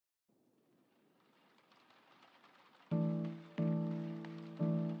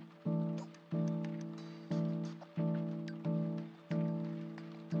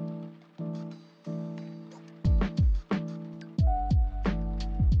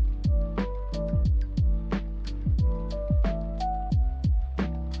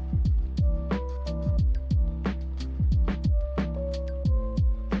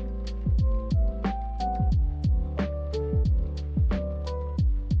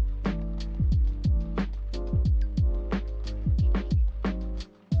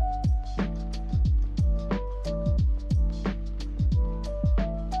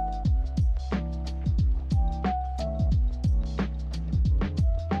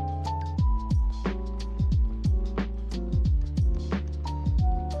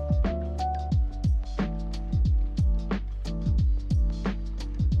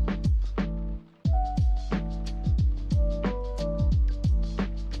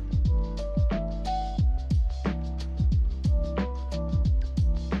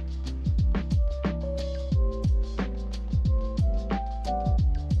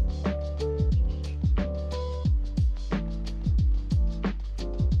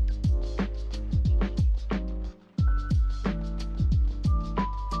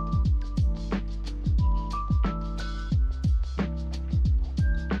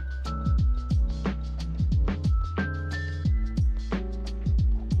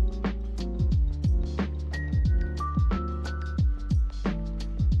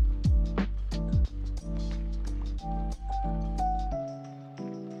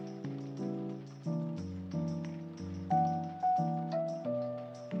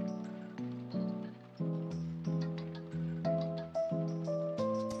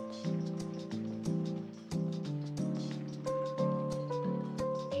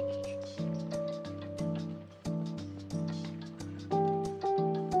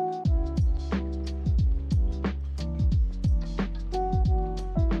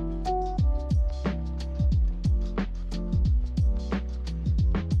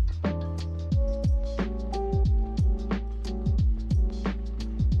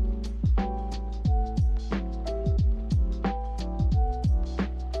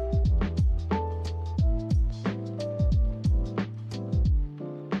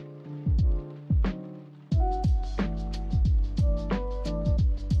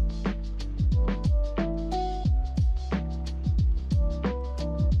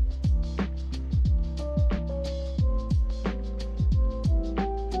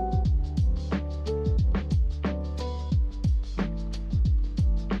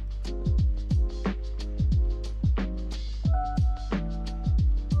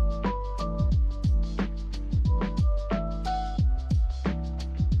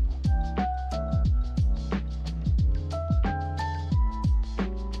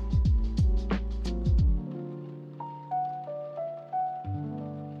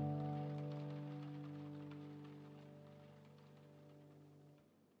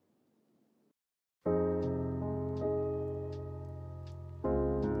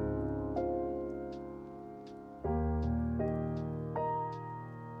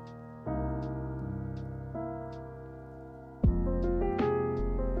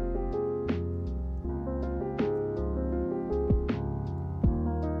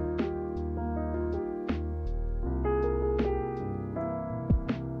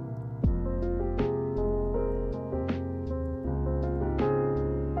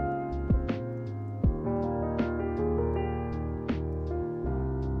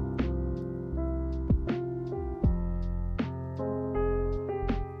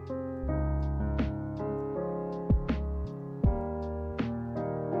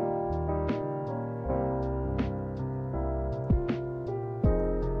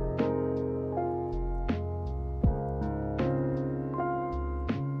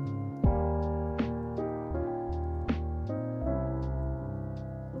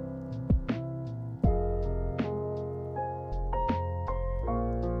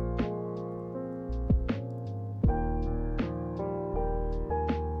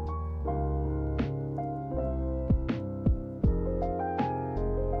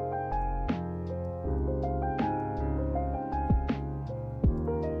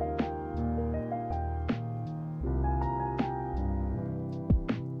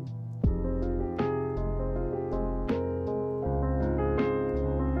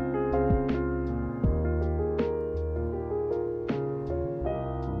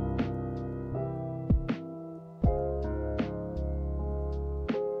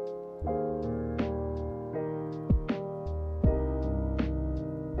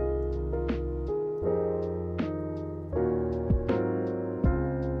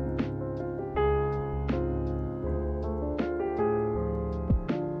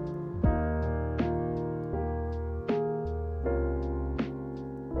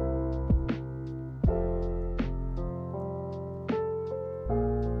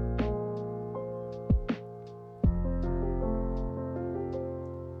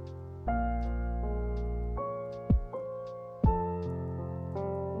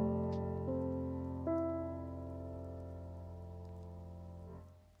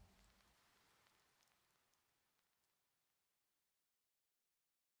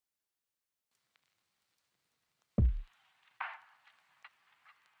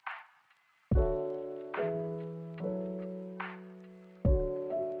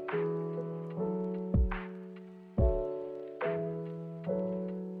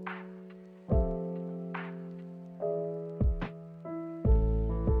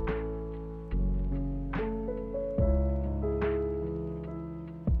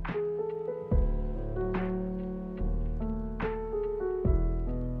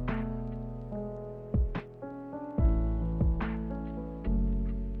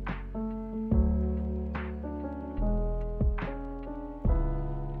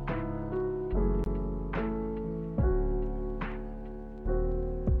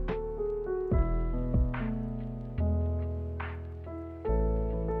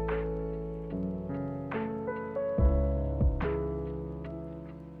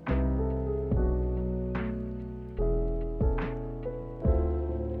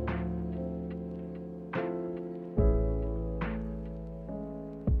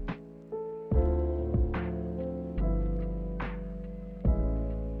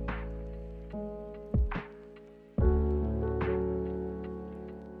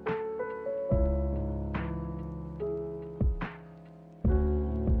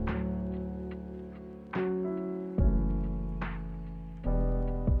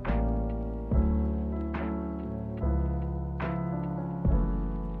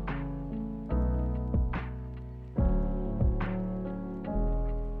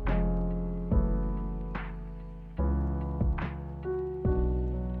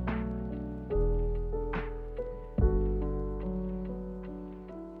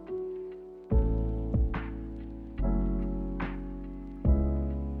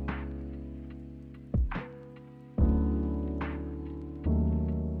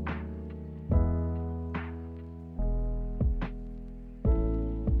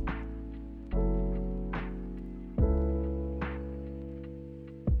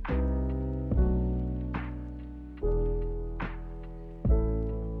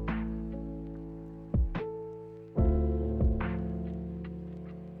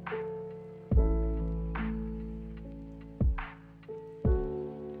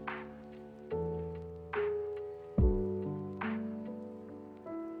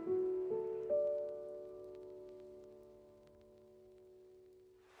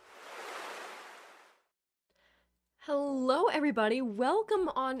Hello everybody, welcome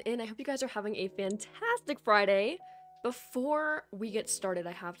on in. I hope you guys are having a fantastic Friday. Before we get started,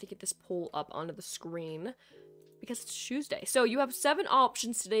 I have to get this poll up onto the screen because it's Tuesday. So you have 7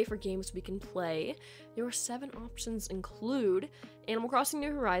 options today for games we can play. Your 7 options include Animal Crossing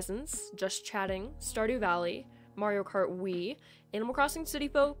New Horizons, Just Chatting, Stardew Valley, Mario Kart Wii, Animal Crossing City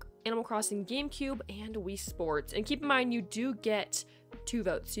Folk, Animal Crossing GameCube, and Wii Sports. And keep in mind, you do get 2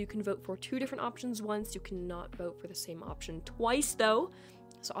 votes, so you can vote for 2 different options once. You cannot vote for the same option twice, though.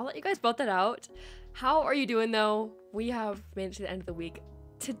 So I'll let you guys vote that out. How are you doing, though? We have made it to the end of the week.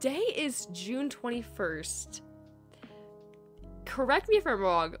 Today is June 21st. Correct me if I'm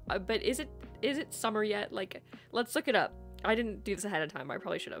wrong, but is it summer yet? Like, let's look it up. I didn't do this ahead of time. I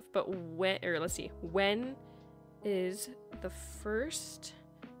probably should have. But let's see. When is the first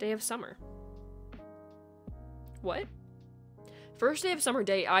day of summer? What? First day of summer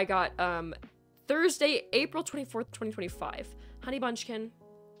day, I got Thursday, April 24th, 2025. Honey Bunchkin.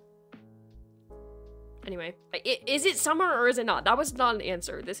 Anyway, is it summer or is it not? That was not an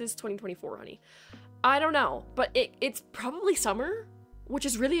answer. This is 2024, honey. I don't know, but it's probably summer, which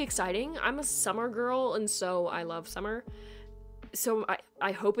is really exciting. I'm a summer girl, and so I love summer. So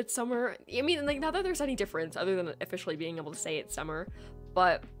I hope it's summer. I mean, like, not that there's any difference other than officially being able to say it's summer,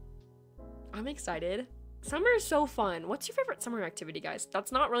 but I'm excited. Summer is so fun. What's your favorite summer activity, guys?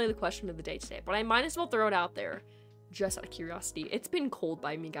 That's not really the question of the day today, but I might as well throw it out there just out of curiosity. It's been cold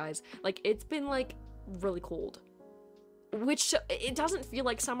by me, guys. Like, it's been, like, really cold. Which, it doesn't feel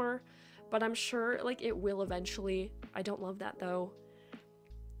like summer, but I'm sure, like, it will eventually. I don't love that, though.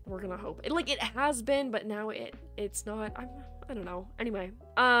 We're gonna hope. It has been, but now it's not. I don't know. Anyway,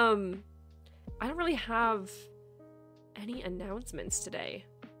 I don't really have any announcements today.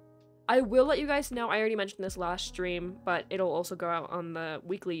 I will let you guys know, I already mentioned this last stream, but it'll also go out on the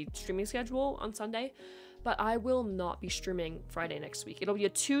weekly streaming schedule on Sunday. But I will not be streaming Friday next week. It'll be a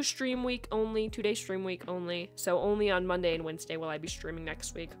 2-day stream week only. So only on Monday and Wednesday will I be streaming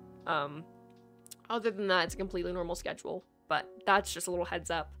next week. Other than that, it's a completely normal schedule. But that's just a little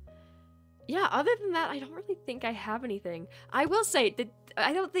heads up. Yeah, other than that, I don't really think I have anything. I will say that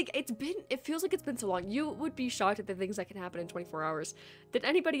I don't think it feels like it's been so long. You would be shocked at the things that can happen in 24 hours. Did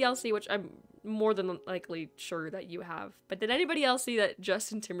anybody else see, which I'm more than likely sure that you have, but did anybody else see that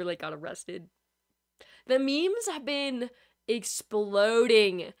Justin Timberlake got arrested? The memes have been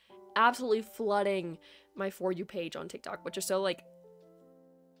exploding, absolutely flooding my For You page on TikTok, which is so, like,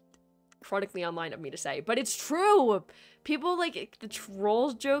 chronically online of me to say, but it's true. People, like, the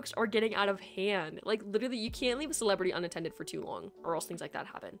trolls jokes are getting out of hand. Like, literally, you can't leave a celebrity unattended for too long, or else things like that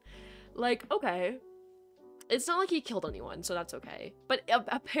happen. Like, okay, it's not like he killed anyone, so that's okay. But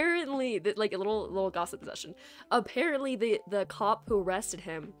apparently, like, a little gossip session. Apparently, the cop who arrested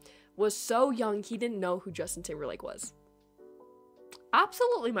him was so young he didn't know who Justin Timberlake was.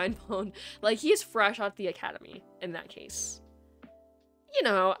 Absolutely mind blown. Like, he is fresh out of the academy in that case. You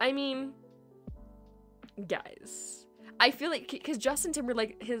know, I mean, guys, I feel like, because Justin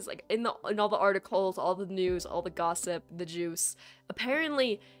Timberlake, his, like, in all the articles, all the news, all the gossip, the juice,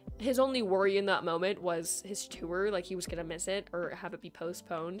 apparently his only worry in that moment was his tour, like, he was gonna miss it or have it be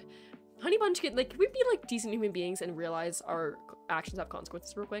postponed. Honey Bunchkin, like, can we be, like, decent human beings and realize our actions have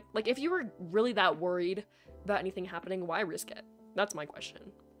consequences real quick? Like, if you were really that worried about anything happening, why risk it? That's my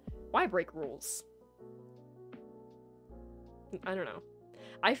question. Why break rules? I don't know.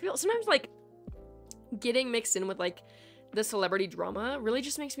 I feel sometimes, like, getting mixed in with, like, the celebrity drama really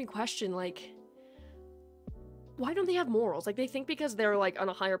just makes me question, like, why don't they have morals? Like, they think because they're, like, on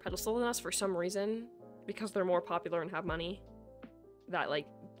a higher pedestal than us for some reason, because they're more popular and have money, that, like,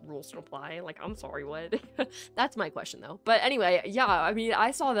 rules don't apply. Like, I'm sorry, what? That's my question, though. But anyway, yeah, I mean,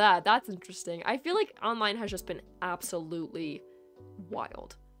 I saw that. That's interesting. I feel like online has just been absolutely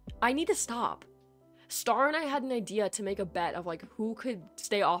wild. I need to stop. Star and I had an idea to make a bet of, like, who could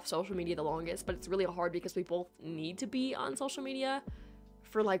stay off social media the longest, but it's really hard because we both need to be on social media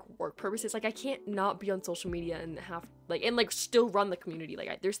for, like, work purposes. Like, I can't not be on social media and still run the community.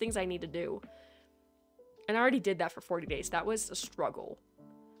 Like, there's things I need to do. And I already did that for 40 days. That was a struggle.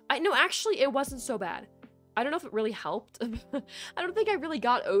 No, actually, it wasn't so bad. I don't know if it really helped. I don't think I really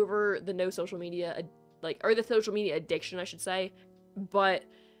got over the no social media, or the social media addiction, I should say, but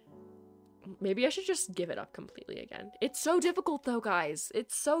maybe I should just give it up completely again. It's so difficult, though, guys.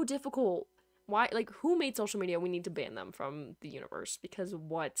 It's so difficult. Why? Like, who made social media? We need to ban them from the universe. Because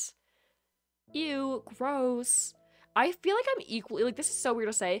what? Ew, gross. I feel like I'm equally, like, this is so weird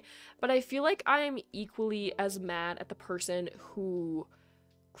to say, but I feel like I am equally as mad at the person who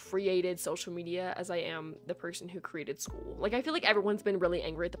created social media as I am the person who created school. Like, I feel like everyone's been really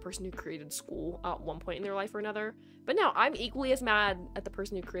angry at the person who created school at one point in their life or another. But no, I'm equally as mad at the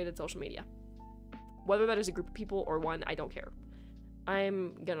person who created social media. Whether that is a group of people or one, I don't care.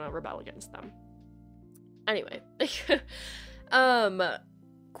 I'm gonna rebel against them. Anyway.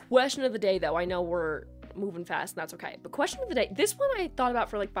 Question of the day, though. I know we're moving fast, and that's okay. But question of the day. This one I thought about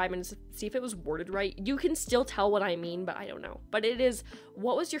for like 5 minutes to see if it was worded right. You can still tell what I mean, but I don't know. But it is,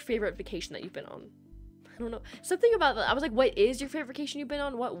 what was your favorite vacation that you've been on? I don't know. Something about that. I was like, what is your favorite vacation you've been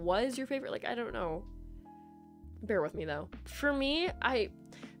on? What was your favorite? Like, I don't know. Bear with me, though. For me, I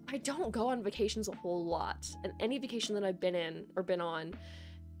don't go on vacations a whole lot. And any vacation that I've been in or been on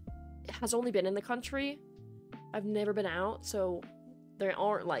has only been in the country. I've never been out, so they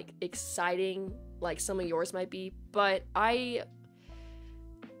aren't like exciting like some of yours might be, but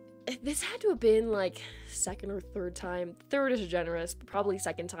this had to have been like second or third time. Third is generous, but probably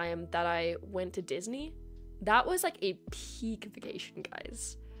second time that I went to Disney. That was like a peak vacation,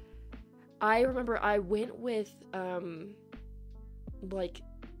 guys. I remember I went with like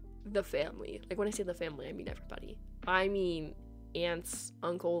the family. Like when I say the family, I mean everybody. I mean aunts,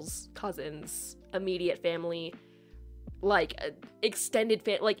 uncles, cousins, immediate family, like extended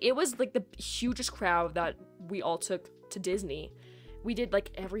family. Like it was like the hugest crowd that we all took to Disney. We did like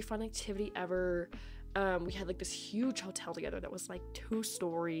every fun activity ever. We had like this huge hotel together that was like 2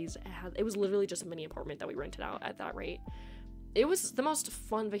 stories. It was literally just a mini apartment that we rented out at that rate. It was the most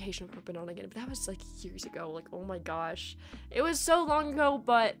fun vacation I've ever been on again, but that was like years ago. Like, oh my gosh, it was so long ago,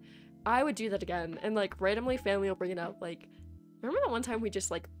 but I would do that again. And like randomly family will bring it up. Like, remember that one time we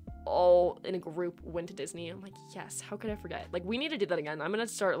just like all in a group went to Disney? I'm like, yes, how could I forget? Like, we need to do that again. I'm gonna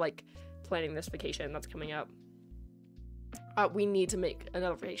start like planning this vacation that's coming up. We need to make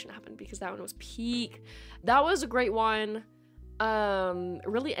another vacation happen because that one was peak. That was a great one.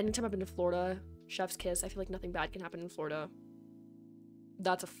 Really, anytime I've been to Florida, chef's kiss. I feel like nothing bad can happen in Florida.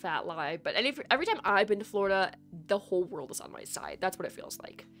 That's a fat lie, but every time I've been to Florida, the whole world is on my side. That's what it feels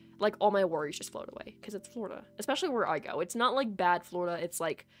like. Like, all my worries just float away, because it's Florida. Especially where I go. It's not, like, bad Florida. It's,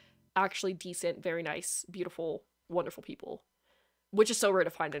 like, actually decent, very nice, beautiful, wonderful people. Which is so rare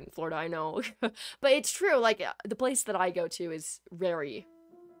to find in Florida, I know. But it's true, like, the place that I go to is very...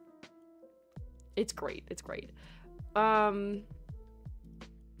 It's great. It's great. Yeah,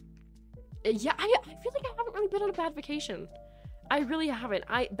 I feel like I haven't really been on a bad vacation. I really haven't.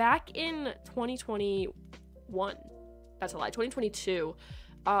 Back in 2021, that's a lie, 2022,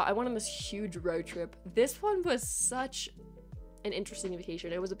 I went on this huge road trip. This one was such an interesting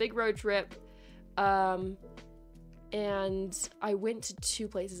vacation. It was a big road trip, and I went to 2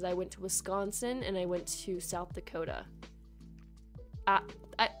 places. I went to Wisconsin and I went to South Dakota.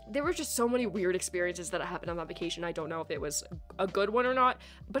 There were just so many weird experiences that happened on that vacation. I don't know if it was a good one or not,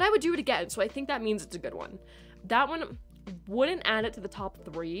 but I would do it again, so I think that means it's a good one. That one wouldn't add it to the top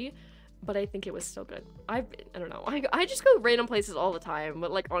 3, but I think it was still good. I don't know. I just go random places all the time, but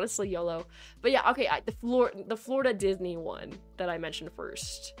like honestly, YOLO. But yeah, okay, the Florida Disney one that I mentioned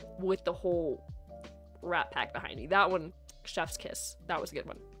first with the whole Rat Pack behind me. That one, chef's kiss. That was a good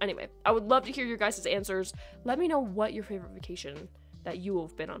one. Anyway, I would love to hear your guys' answers. Let me know what your favorite vacation that you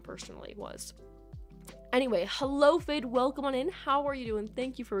have been on personally was. Anyway, hello Fade, welcome on in. How are you doing?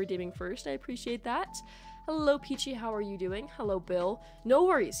 Thank you for redeeming first. I appreciate that. Hello Peachy, how are you doing? Hello Bill. No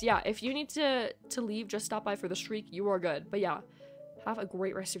worries. Yeah, if you need to leave, just stop by for the streak. You are good. But yeah, have a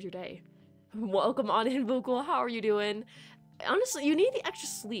great rest of your day. Welcome on in, Vocal. How are you doing? Honestly, you need the extra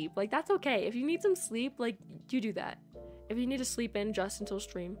sleep. Like, that's okay. If you need some sleep, like, you do that. If you need to sleep in just until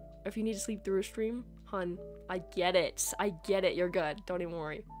stream, or if you need to sleep through a stream, hun, I get it. I get it. You're good. Don't even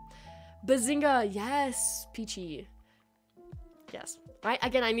worry. Bazinga. Yes, Peachy. Yes.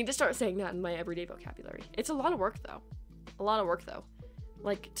 I need to start saying that in my everyday vocabulary. It's a lot of work, though. A lot of work, though.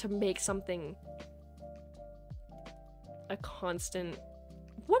 Like, to make something a constant...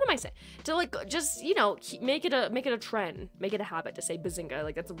 What am I saying? To, like, just, you know, make it a trend. Make it a habit to say bazinga.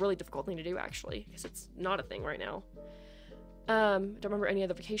 Like, that's a really difficult thing to do, actually. Because it's not a thing right now. Don't remember any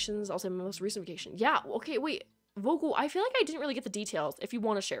other vacations. I'll say my most recent vacation. Yeah, okay, wait. Vocal, I feel like I didn't really get the details, if you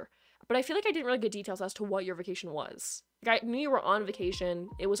want to share. But I feel like I didn't really get details as to what your vacation was. Like, I knew you were on vacation.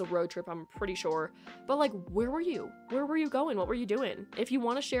 It was a road trip, I'm pretty sure. But, like, where were you? Where were you going? What were you doing? If you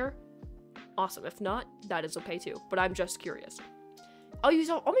want to share, awesome. If not, that is okay, too. But I'm just curious.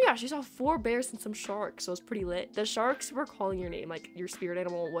 Oh, oh my gosh, you saw 4 bears and some sharks. So it was pretty lit. The sharks were calling your name. Like, your spirit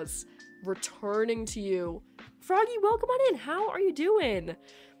animal was returning to you. Froggy, welcome on in. How are you doing?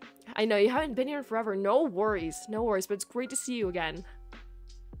 I know you haven't been here in forever. No worries. No worries. But it's great to see you again.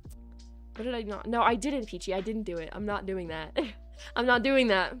 What did I not? No, I didn't, Peachy. I didn't do it. I'm not doing that. I'm not doing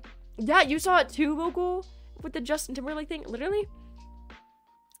that. Yeah, you saw it too, Vocal, with the Justin Timberlake thing. Literally,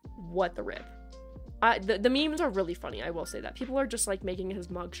 what the rip. The memes are really funny, I will say that. People are just, like, making his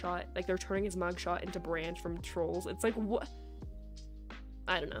mugshot, like, they're turning his mugshot into Branch from Trolls. It's like, what?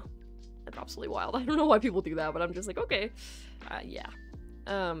 I don't know. That's absolutely wild. I don't know why people do that, but I'm just like, okay. Yeah.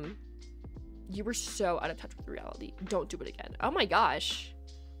 You were so out of touch with reality. Don't do it again. Oh my gosh.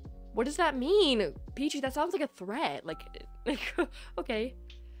 What does that mean? Peachy, that sounds like a threat. Like okay.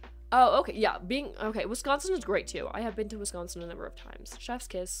 Oh, okay, yeah, okay, Wisconsin is great too. I have been to Wisconsin a number of times. Chef's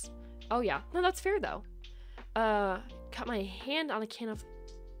kiss. Oh yeah, no, that's fair though. Cut my hand on a can of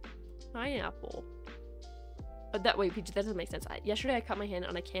pineapple. That way, Peachy, that doesn't make sense. Yesterday I cut my hand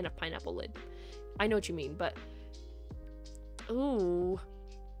on a can of pineapple lid. I know what you mean, but ooh,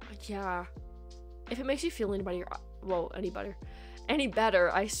 yeah. If it makes you feel any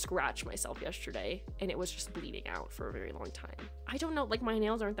better, I scratched myself yesterday and it was just bleeding out for a very long time. I don't know, like my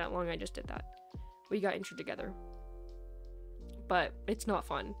nails aren't that long, I just did that. We got injured together. But it's not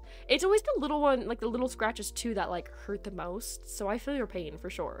fun. It's always the little one, like the little scratches too, that like hurt the most. So I feel your pain for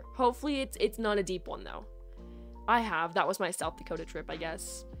sure. Hopefully it's not a deep one though. That was my South Dakota trip, I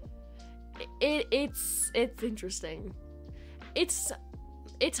guess. It's interesting. It's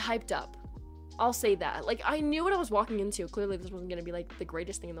hyped up. I'll say that. Like, I knew what I was walking into. Clearly, this wasn't gonna be, like, the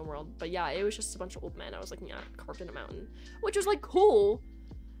greatest thing in the world. But yeah, it was just a bunch of old men I was looking at carved in a mountain. Which was, like, cool.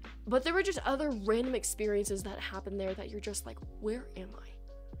 But there were just other random experiences that happened there that you're just like, where am I?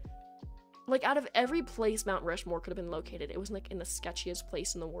 Like, out of every place Mount Rushmore could have been located, it was, like, in the sketchiest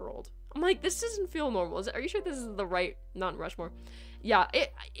place in the world. I'm like, this doesn't feel normal. Are you sure this is the right Mount Rushmore? Yeah,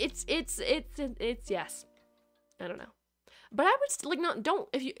 it's yes. I don't know. But I would still, like,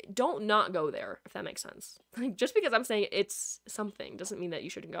 don't not go there, if that makes sense. Like, just because I'm saying it's something doesn't mean that you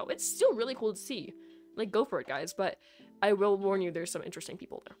shouldn't go. It's still really cool to see. Like, go for it, guys. But I will warn you, there's some interesting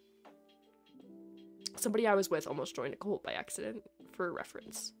people there. Somebody I was with almost joined a cult by accident, for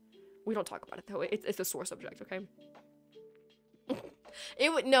reference. We don't talk about it, though. It's a sore subject, okay?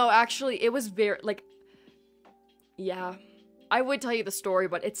 No, actually, it was very, like, yeah. I would tell you the story,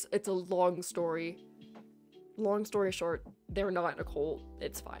 but it's a long story. Long story short, they're not in a cult.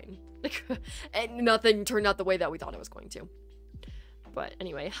 It's fine. And nothing turned out the way that we thought it was going to. But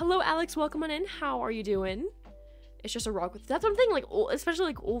anyway, hello Alex, welcome on in. How are you doing? It's just a rock with, that's one thing, like, especially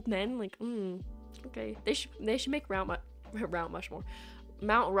like old men, like, okay. They should make Mount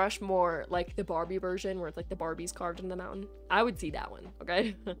Rushmore, like the Barbie version where it's like the Barbies carved in the mountain. I would see that one,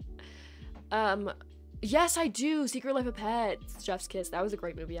 okay? Yes, I do. Secret Life of Pets. Chef's Kiss. That was a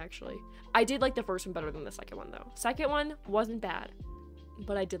great movie, actually. I did like the first one better than the second one, though. Second one wasn't bad,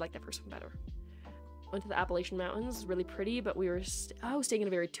 but I did like the first one better. Went to the Appalachian Mountains. Really pretty, but we were staying in a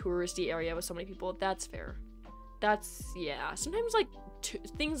very touristy area with so many people. That's fair. Yeah. Sometimes, like,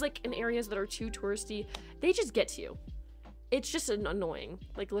 things, like, in areas that are too touristy, they just get to you. It's just annoying.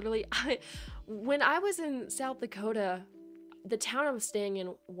 Like, literally, when I was in South Dakota, the town I was staying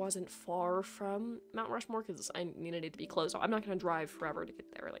in wasn't far from Mount Rushmore because I needed it to be close. I'm not going to drive forever to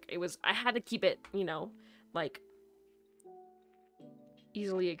get there. Like, I had to keep it, you know, like,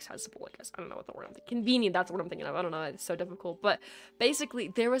 easily accessible, I guess. I don't know what the word I'm thinking. Convenient, that's what I'm thinking of. I don't know, it's so difficult. But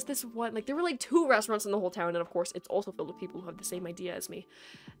basically, there was this one, like, there were, like, 2 restaurants in the whole town, and of course, it's also filled with people who have the same idea as me.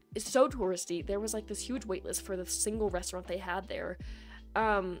 It's so touristy. There was, like, this huge wait list for the single restaurant they had there.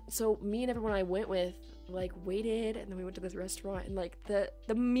 So me and everyone I went with, like, waited, and then we went to this restaurant, and, like,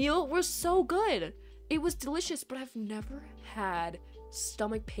 the meal was so good. It was delicious, but I've never had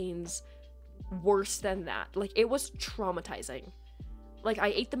stomach pains worse than that. Like, it was traumatizing. Like, I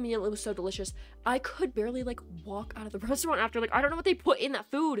ate the meal, it was so delicious. I could barely, like, walk out of the restaurant after, like, I don't know what they put in that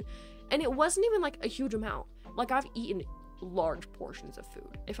food. And it wasn't even, like, a huge amount. Like, I've eaten large portions of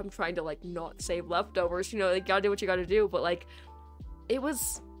food if I'm trying to, like, not save leftovers, you know, like, gotta do what you gotta do, but, like, it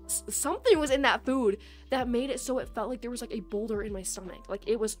was, something was in that food that made it so it felt like there was, like, a boulder in my stomach. Like,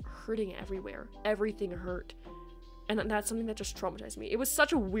 it was hurting everywhere. Everything hurt. And that's something that just traumatized me. It was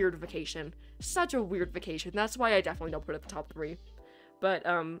such a weird vacation. Such a weird vacation. That's why I definitely don't put it at the top 3. But,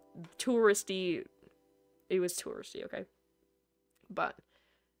 touristy, it was touristy, okay? But,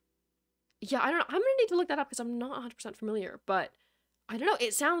 yeah, I don't know. I'm gonna need to look that up because I'm not 100% familiar. But, I don't know.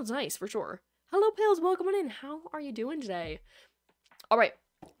 It sounds nice, for sure. Hello, Pales. Welcome on in. How are you doing today? All right.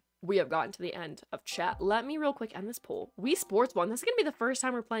 We have gotten to the end of chat. Let me real quick end this poll. Wii Sports won. This is going to be the first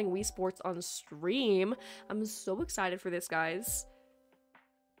time we're playing Wii Sports on stream. I'm so excited for this, guys.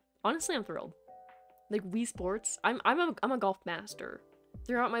 Honestly, I'm thrilled. Like, Wii Sports. I'm a golf master.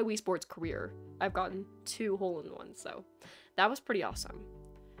 Throughout my Wii Sports career, I've gotten 2 hole-in-ones, so that was pretty awesome.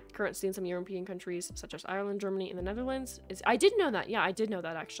 currency in some European countries, such as Ireland, Germany, and the Netherlands. I did know that. Yeah, I did know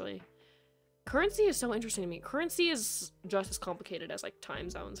that, actually. Currency is so interesting to me. Currency is just as complicated as, like, time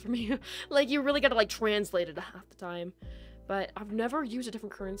zones for me. Like, you really gotta, like, translate it half the time. But I've never used a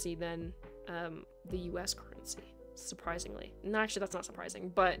different currency than the US currency, surprisingly. And actually, that's not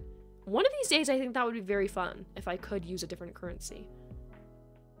surprising, but one of these days, I think that would be very fun if I could use a different currency.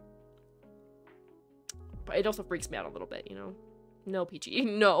 But it also freaks me out a little bit, you know? No, PG.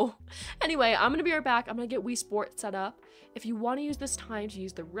 No. Anyway, I'm gonna be right back. I'm gonna get Wii Sports set up. If you want to use this time to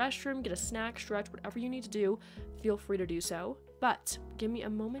use the restroom, get a snack, stretch, whatever you need to do, feel free to do so. But give me a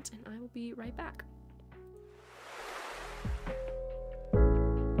moment and I will be right back.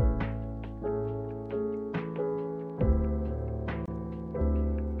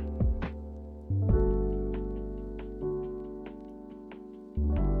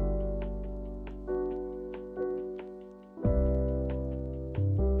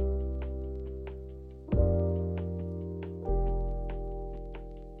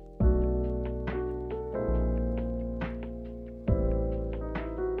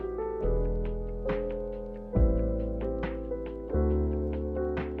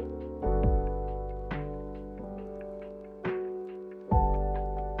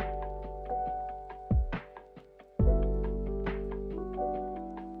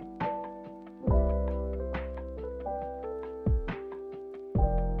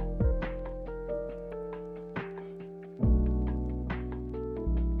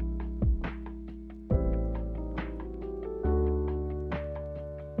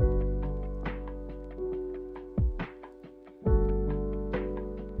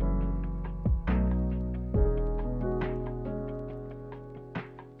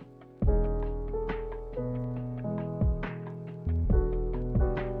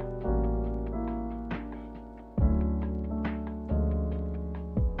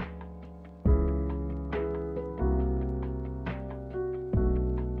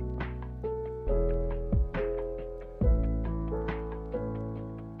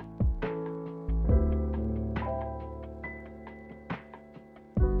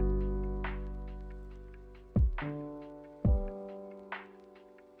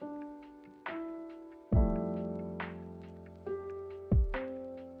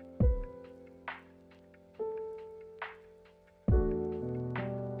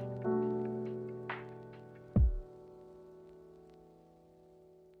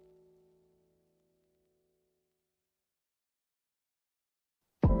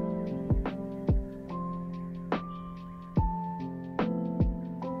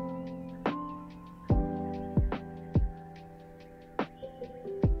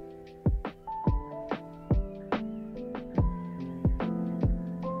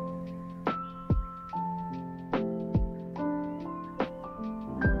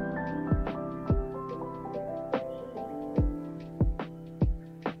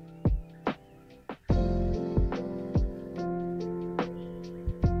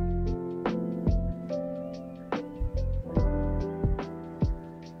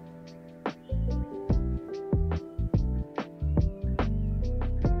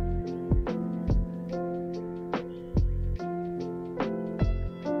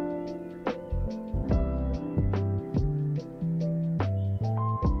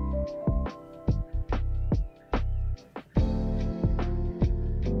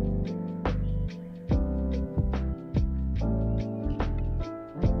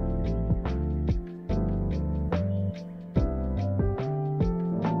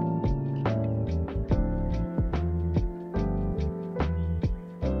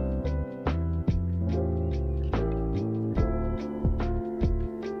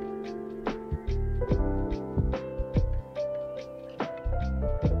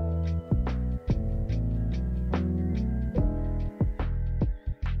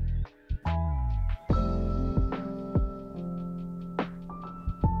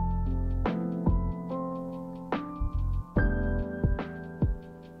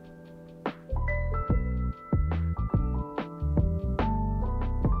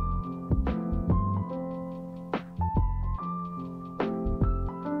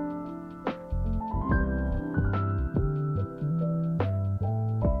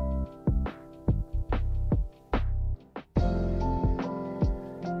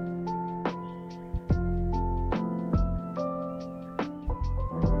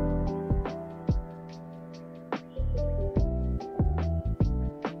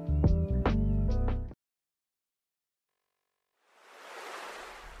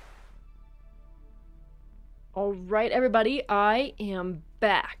 Alright, everybody, I am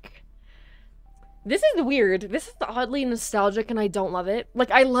back. This is weird. This is oddly nostalgic and I don't love it.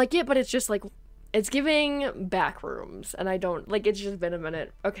 Like, I like it, but it's just like, it's giving back rooms and I don't, like, it's just been a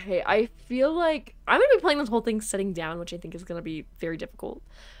minute. Okay, I feel like I'm gonna be playing this whole thing sitting down, which I think is gonna be very difficult.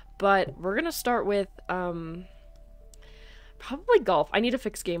 But we're gonna start with, probably golf. I need to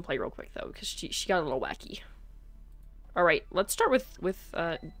fix gameplay real quick though, because she got a little wacky. Alright, let's start with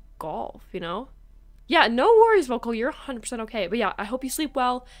golf, you know? Yeah, no worries, Vocal. You're 100% okay. But yeah, I hope you sleep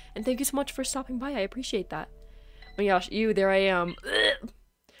well, and thank you so much for stopping by. I appreciate that. Oh my gosh, there I am. Ugh.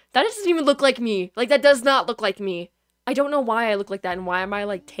 That doesn't even look like me. Like, that does not look like me. I don't know why I look like that, and why am I,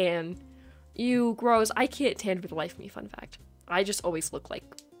 like, tan? Ew, gross. I can't tan for the life of me, fun fact. I just always look, like,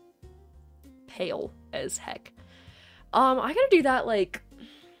 pale as heck. I gotta do that, like,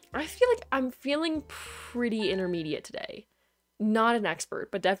 I feel like I'm feeling pretty intermediate today. Not an expert,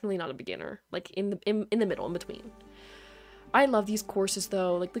 but definitely not a beginner. Like, in the middle, in between. I love these courses,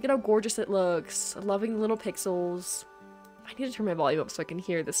 though. Like, look at how gorgeous it looks. I'm loving the little pixels. I need to turn my volume up so I can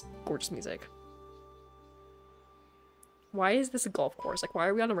hear this gorgeous music. Why is this a golf course? Like, why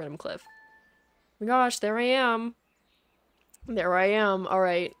are we on a random cliff? Oh my gosh, there I am. There I am.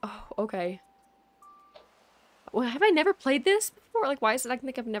 Alright. Oh, okay. Well, have I never played this before? Like, why is it I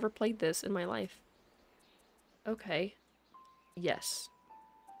think I've never played this in my life? Okay. Yes.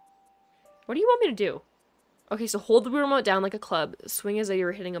 What do you want me to do? Okay, so hold the Wii remote down like a club. Swing as though you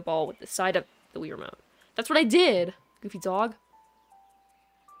were hitting a ball with the side of the Wii remote. That's what I did! Goofy dog.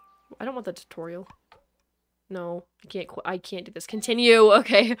 I don't want the tutorial. No, I can't do this. Continue,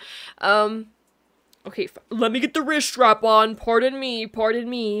 okay. Okay, let me get the wrist strap on. Pardon me, pardon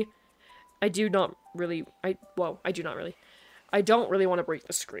me. I do not really, I do not really. I don't really want to break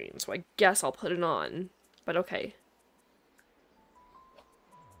the screen, so I guess I'll put it on. But okay.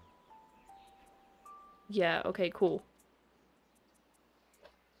 Yeah, okay, cool.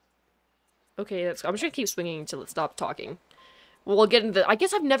 Okay, I'm just gonna keep swinging until it stops talking. We'll get into I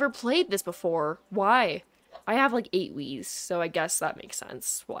guess I've never played this before. Why? I have like 8 Wiis, so I guess that makes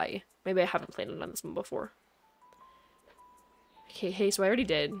sense. Why? Maybe I haven't played it on this one before. Okay, hey, so I already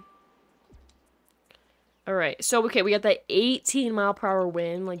did. Alright, so okay, we got the 18-mile-per-hour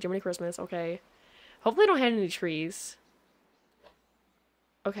wind, like Jiminy Christmas, okay. Hopefully I don't hit any trees.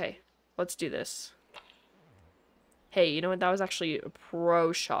 Okay, let's do this. Hey, you know what? That was actually a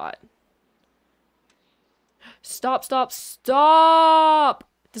pro shot. Stop, stop, stop!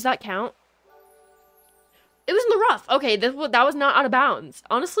 Does that count? It was in the rough. Okay, that was not out of bounds.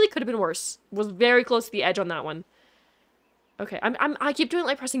 Honestly, could have been worse. Was very close to the edge on that one. Okay, I keep doing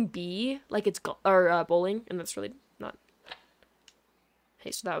like pressing B, like it's bowling, and that's really not.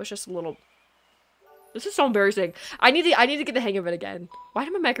 Hey, so that was just a little. This is so embarrassing. I need to get the hang of it again. Why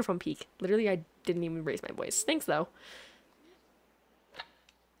did my microphone peak? Literally, I didn't even raise my voice. Thanks though.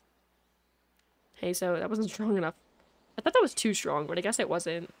 Hey, so that wasn't strong enough. I thought that was too strong, but I guess it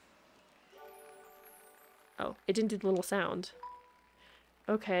wasn't. Oh, it didn't do the little sound.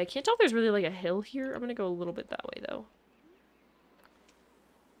 Okay, I can't tell if there's really like a hill here. I'm gonna go a little bit that way though.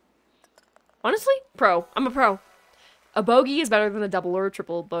 Honestly, pro. I'm a pro. A bogey is better than a double or a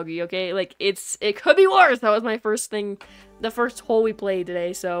triple bogey, okay? Like, it could be worse. That was my first thing, the first hole we played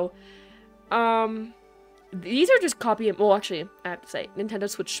today, so. These are just copy, well, actually, I have to say, Nintendo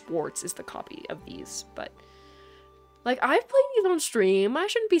Switch Sports is the copy of these, but. Like, I've played these on stream. I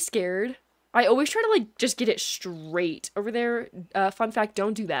shouldn't be scared. I always try to, like, just get it straight over there. Fun fact,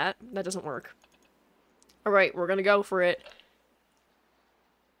 don't do that. That doesn't work. Alright, we're gonna go for it.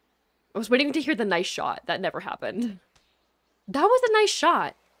 I was waiting to hear the nice shot. That never happened. That was a nice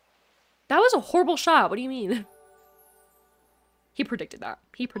shot. That was a horrible shot. What do you mean? He predicted that.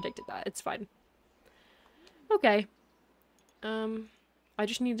 He predicted that. It's fine. Okay. I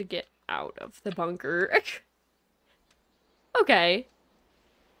just need to get out of the bunker. Okay.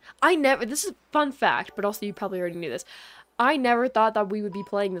 This is a fun fact, but also you probably already knew this. I never thought that we would be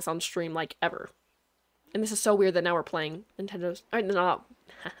playing this on stream, like, ever. And this is so weird that now we're playing Nintendo's, not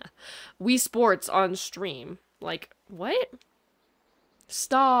Wii Sports on stream. Like, what?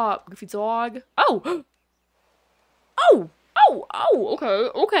 Stop, goofy dog. Oh! Oh! Oh! Oh!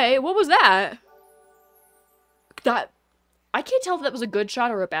 Okay, okay, what was that? I can't tell if that was a good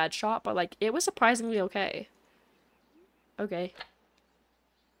shot or a bad shot, but, like, it was surprisingly okay. Okay.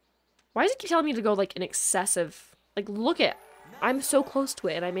 Why does it keep telling me to go, like, an excessive... Like, look at... I'm so close to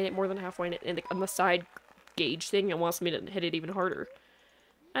it, and I made it more than halfway on the side gauge thing, and wants me to hit it even harder.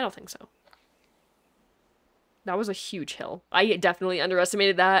 I don't think so. That was a huge hill. I definitely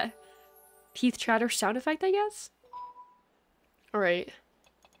underestimated that. Teeth chatter sound effect, I guess? Alright.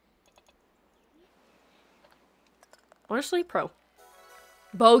 Honestly, pro.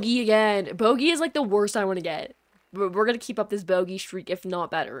 Bogey again. Bogey is like the worst I want to get. We're gonna keep up this bogey streak, if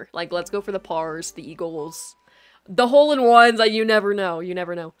not better. Like, let's go for the pars, the eagles, the hole-in-ones. Like, you never know. You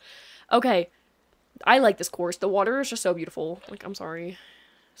never know. Okay. I like this course. The water is just so beautiful. Like, I'm sorry.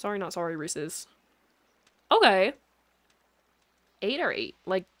 Sorry, not sorry, Reese's. Okay. 8 or 8.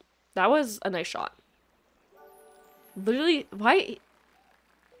 Like, that was a nice shot. Literally, why?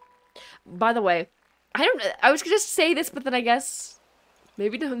 By the way, I was gonna say this, but then I guess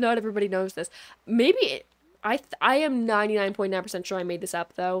maybe not everybody knows this. Maybe I am 99.9% sure I made this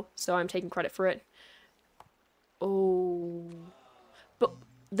up though, so I'm taking credit for it. Oh, but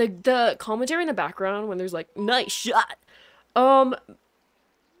the commentary in the background when there's like nice shot.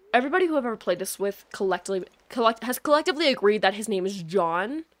 Everybody who I've ever played this with has collectively agreed that his name is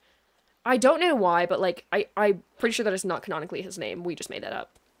John. I don't know why, but like I'm pretty sure that is not canonically his name. We just made that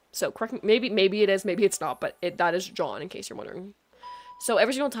up. So correct me, maybe it is, maybe it's not, but that is John in case you're wondering. So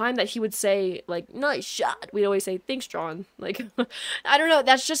every single time that he would say like nice shot, we'd always say thanks, John. Like I don't know,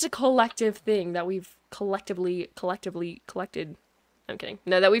 that's just a collective thing that we've collectively collected. I'm kidding.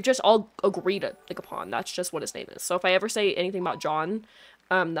 No, that we've just all agreed like upon. That's just what his name is. So if I ever say anything about John,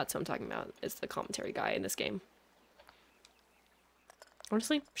 that's what I'm talking about. Is the commentary guy in this game.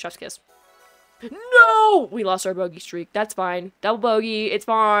 Honestly, chef's kiss. No! We lost our bogey streak. That's fine. Double bogey. It's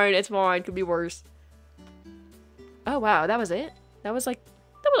fine. It's fine. Could be worse. Oh, wow. That was it? That was like...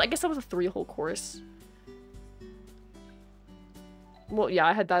 I guess that was a 3-hole course. Well, yeah,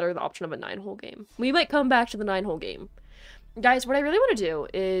 I had that or the option of a 9-hole game. We might come back to the 9-hole game. Guys, what I really want to do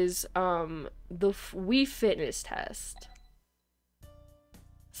is the Wii Fitness test.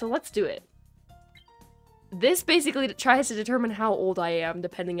 So let's do it. This basically tries to determine how old I am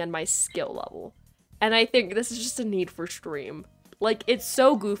depending on my skill level. And I think this is just a need for stream. Like, it's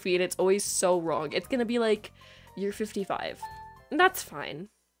so goofy and it's always so wrong. It's gonna be like, you're 55. And that's fine.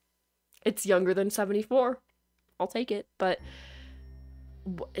 It's younger than 74. I'll take it, but...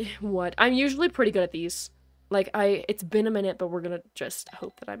 What? I'm usually pretty good at these. Like, it's been a minute, but we're gonna just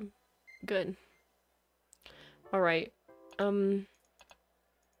hope that I'm good. Alright.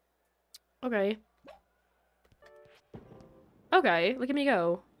 Okay. Okay, look at me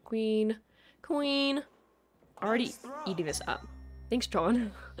go. Queen. Queen. Already eating this up. Thanks,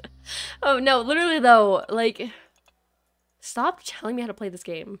 John. Oh, no, literally, though, like... Stop telling me how to play this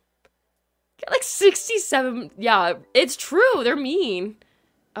game. Got like 67... Yeah, it's true, they're mean.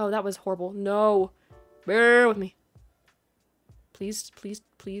 Oh, that was horrible. No. Bear with me. Please, please,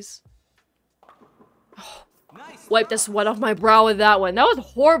 please. Oh. Wipe the sweat off my brow with that one. That was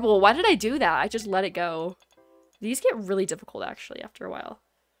horrible. Why did I do that? I just let it go. These get really difficult, actually, after a while.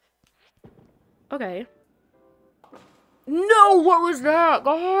 Okay. No, what was that?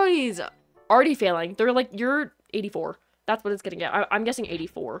 Guys! Already failing. They're like, you're 84. That's what it's getting at. I'm guessing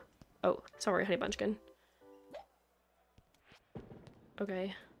 84. Oh, sorry, honey bunchkin.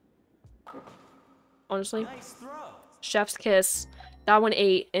 Okay. Honestly. Nice throw. Chef's kiss. That one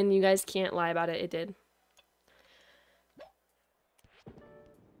 8, and you guys can't lie about it. It did.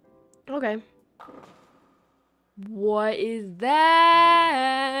 Okay. What is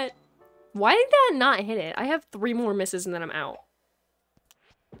that? Why did that not hit it? I have 3 more misses and then I'm out.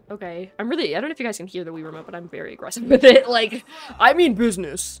 Okay. I don't know if you guys can hear the Wii remote, but I'm very aggressive with it. Like, I mean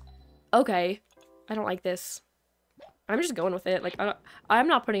business. Okay. I don't like this. I'm just going with it. Like, I'm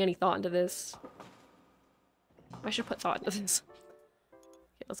not putting any thought into this. I should put thought into this.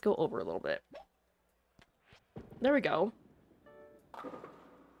 Okay, let's go over a little bit. There we go.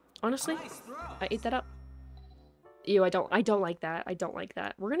 Honestly, I ate that up. Ew, I don't like that. I don't like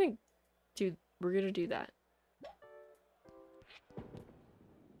that. We're gonna do that.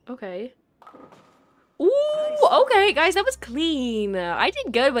 Okay. Ooh, okay, guys, that was clean. I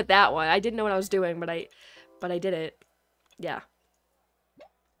did good with that one. I didn't know what I was doing, but I did it. Yeah.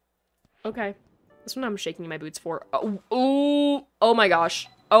 Okay. This one I'm shaking my boots for. Oh, ooh, oh my gosh.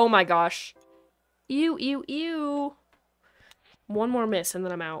 Oh my gosh. Ew, ew, ew. One more miss and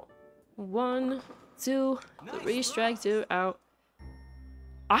then I'm out. 1, 2, 3 strikes, 2 out.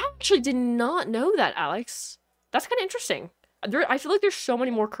 I actually did not know that, Alex. That's kind of interesting. I feel like there's so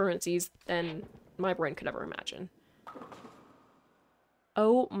many more currencies than my brain could ever imagine.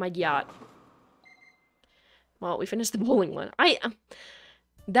 Oh my god. Well, we finished the bowling one.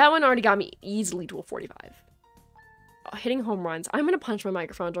 That one already got me easily to a 45. Hitting home runs. I'm gonna punch my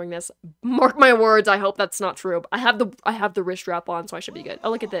microphone during this. Mark my words. I hope that's not true. I have the wrist strap on, so I should be good.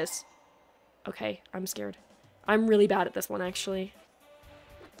 Oh, look at this. Okay, I'm scared. I'm really bad at this one, actually.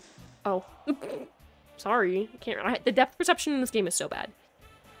 Oh. Sorry. The depth perception in this game is so bad.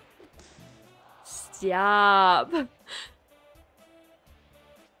 Stop.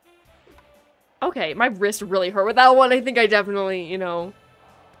 Okay, my wrist really hurt with that one. I think I definitely, you know...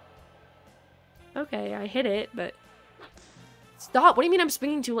 Okay, I hit it, but... Stop! What do you mean I'm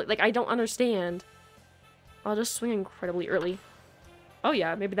swinging too late? Like, I don't understand. I'll just swing incredibly early. Oh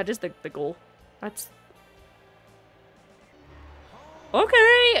yeah, maybe that is the goal. That's...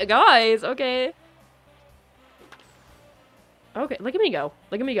 Okay, guys, okay. Okay, look at me go.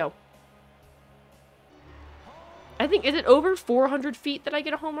 Look at me go. I think, is it over 400 feet that I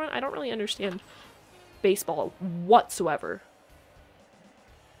get a home run? I don't really understand baseball whatsoever.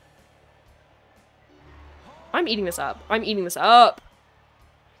 I'm eating this up. I'm eating this up.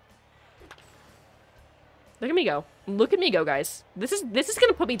 Look at me go. Look at me go, guys. This is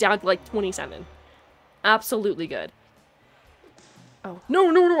gonna put me down to like 27. Absolutely good. Oh,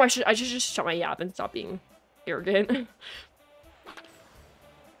 no. I should just shut my yap and stop being arrogant.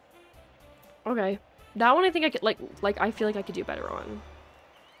 Okay. That one I think I could, like, I feel like I could do better on.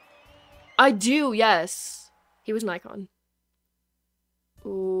 I do, yes. He was an icon.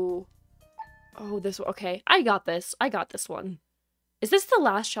 Ooh. Oh, this one. Okay, I got this. I got this one. Is this the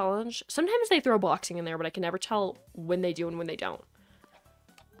last challenge? Sometimes they throw boxing in there, but I can never tell when they do and when they don't.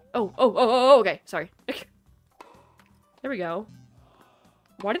 Oh, okay. Sorry. There we go.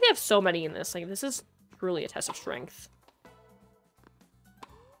 Why do they have so many in this? Like, this is truly a test of strength.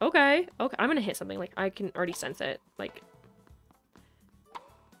 Okay, I'm gonna hit something. Like, I can already sense it. Like,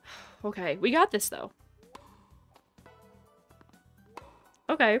 okay, we got this, though.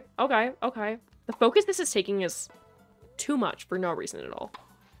 Okay. The focus this is taking is too much for no reason at all.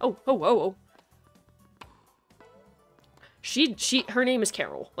 Oh. Her name is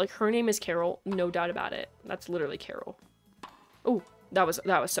Carol. Like, her name is Carol, no doubt about it. That's literally Carol. Oh, that was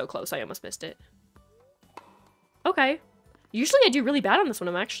so close. I almost missed it. Okay. Usually I do really bad on this one.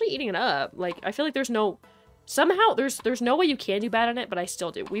 I'm actually eating it up. Like, I feel like there's no... Somehow, there's no way you can do bad on it, but I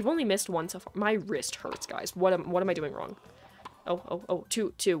still do. We've only missed one so far. My wrist hurts, guys. What am I doing wrong? Oh,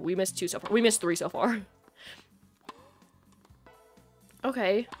 two. We missed 2 so far. We missed 3 so far.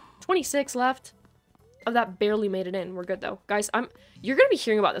 Okay. 26 left. Oh, that barely made it in. We're good, though. Guys, you're gonna be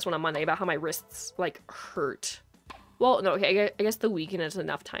hearing about this one on Monday, about how my wrists, like, hurt. Well, no, okay, I guess the weekend is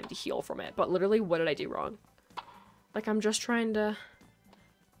enough time to heal from it, but literally, what did I do wrong? Like, I'm just trying to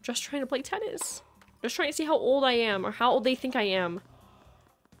play tennis. Just trying to see how old I am, or how old they think I am.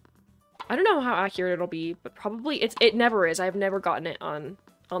 I don't know how accurate it'll be, but probably it never is. I've never gotten it on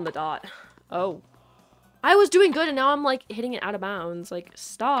the dot. Oh. I was doing good, and now I'm, like, hitting it out of bounds. Like,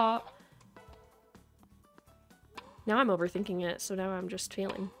 stop. Now I'm overthinking it, so now I'm just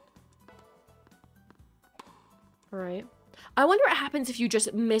failing. Alright. I wonder what happens if you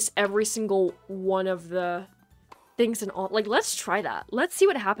just miss every single one of the things and all. Like, let's try that. Let's see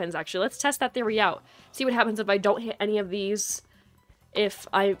what happens, actually. Let's test that theory out. See what happens if I don't hit any of these. If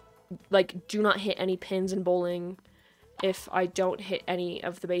I, like, do not hit any pins in bowling. If I don't hit any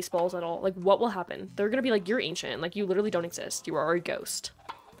of the baseballs at all. Like, what will happen? They're gonna be like, you're ancient. Like, you literally don't exist. You are a ghost.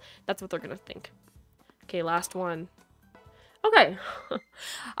 That's what they're gonna think. Okay, last one. Okay.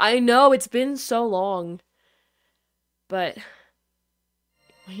 I know, it's been so long. But,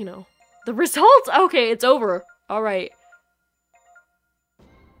 you know. The results? Okay, it's over. Alright.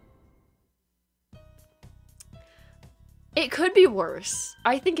 It could be worse.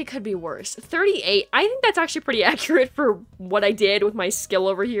 I think it could be worse. 38. I think that's actually pretty accurate for what I did with my skill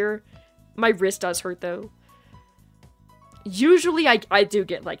over here. My wrist does hurt, though. Usually, I do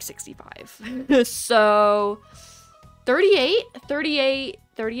get, like, 65. So, 38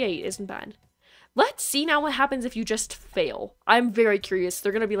 isn't bad. Let's see now what happens if you just fail. I'm very curious.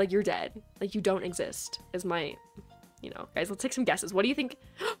 They're gonna be like, you're dead. Like, you don't exist. Is my, you know. Guys, let's take some guesses. What do you think?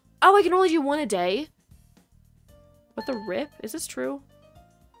 Oh, I can only do 1 a day? What the rip? Is this true?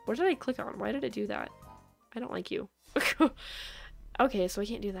 What did I click on? Why did it do that? I don't like you. Okay, so I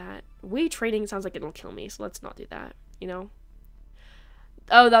can't do that. Wii training sounds like it'll kill me, so let's not do that, you know?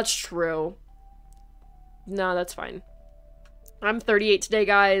 Oh, that's true. No, that's fine. I'm 38 today,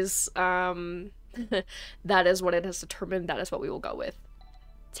 guys. That is what it has determined. That is what we will go with.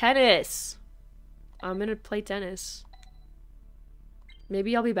 Tennis. I'm gonna play tennis.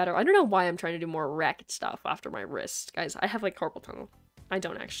 Maybe I'll be better. I don't know why I'm trying to do more racket stuff after my wrist. Guys, I have, like, carpal tunnel. I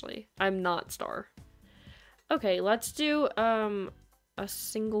don't, actually. I'm not Star. Okay, let's do, a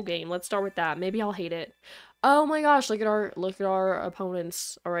single game. Let's start with that. Maybe I'll hate it. Oh my gosh, look at our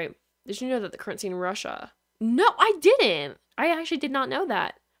opponents. Alright. Did you know that the currency in Russia? No, I didn't! I actually did not know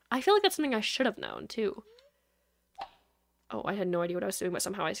that. I feel like that's something I should have known, too. Oh, I had no idea what I was doing, but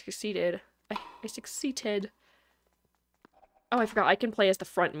somehow I succeeded. I succeeded. Oh, I forgot. I can play as the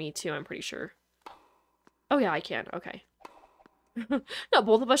front me, too, I'm pretty sure. Oh, yeah, I can. Okay. No,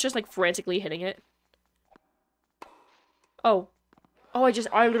 both of us just, like, frantically hitting it. Oh. Oh,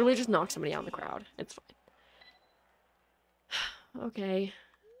 I literally just knocked somebody out in the crowd. It's fine. Okay.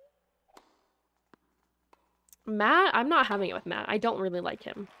 Matt? I'm not having it with Matt. I don't really like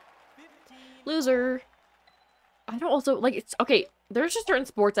him. Loser. I don't also, like, it's, okay, there's just certain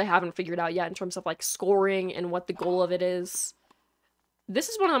sports I haven't figured out yet in terms of, like, scoring and what the goal of it is. This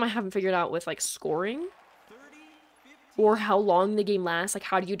is one of them I haven't figured out with, like, scoring. Or how long the game lasts. Like,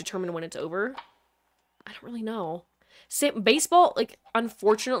 how do you determine when it's over? I don't really know. Baseball, like,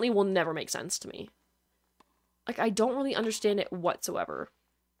 unfortunately will never make sense to me. Like, I don't really understand it whatsoever.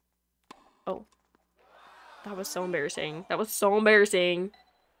 Oh. That was so embarrassing. That was so embarrassing.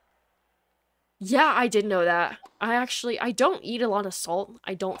 Yeah, I did know that. I don't eat a lot of salt,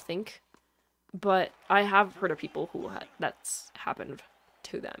 I don't think. But I have heard of people who that's happened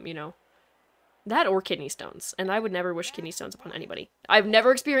to them, you know? That or kidney stones. And I would never wish kidney stones upon anybody. I've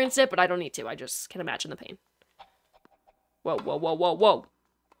never experienced it, but I don't need to. I just can imagine the pain. Whoa, whoa, whoa, whoa, whoa.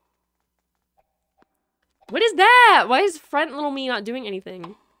 What is that? Why is front little me not doing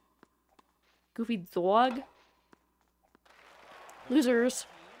anything? Goofy dog. Losers.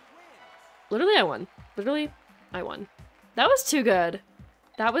 Literally, I won. Literally, I won. That was too good.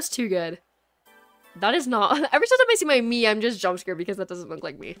 That was too good. That is not. Every time I see my me, I'm just jump scared because that doesn't look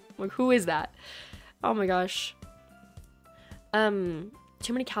like me. Like, who is that? Oh my gosh. Too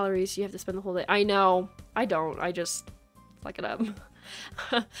many calories. You have to spend the whole day. I know. I don't. I just fuck it up.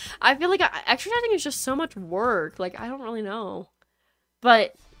 I feel like exercising is just so much work. Like, I don't really know.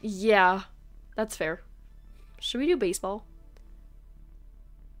 But yeah, that's fair. Should we do baseball?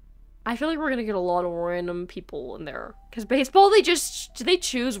 I feel like we're gonna get a lot of random people in there. Because baseball, do they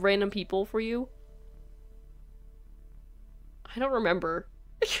choose random people for you? I don't remember.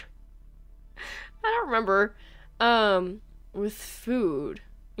 I don't remember. With food.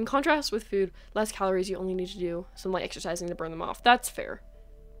 In contrast with food, less calories, you only need to do some light exercising to burn them off. That's fair.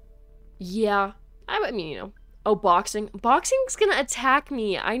 Yeah. I mean, you know. Oh, boxing. Boxing's gonna attack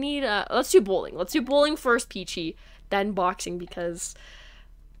me. I need, let's do bowling. Let's do bowling first, Peachy. Then boxing, because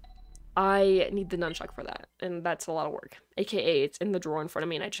I need the nunchuck for that. And that's a lot of work. AKA, it's in the drawer in front of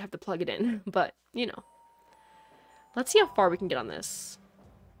me and I just have to plug it in. But, you know. Let's see how far we can get on this.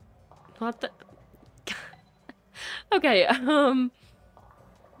 Not the... Okay,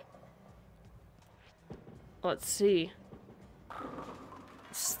 let's see.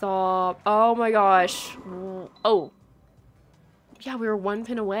 Stop. Oh my gosh. Oh. Yeah, we were one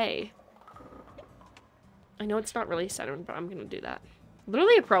pin away. I know it's not really centered, but I'm gonna do that.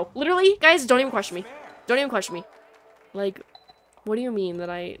 Literally a pro. Literally, guys, don't even question me. Don't even question me. Like, what do you mean that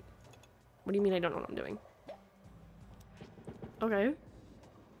what do you mean I don't know what I'm doing? Okay.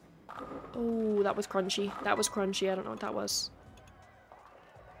 Oh, that was crunchy. That was crunchy. I don't know what that was.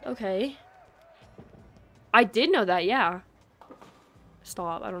 Okay. I did know that, yeah.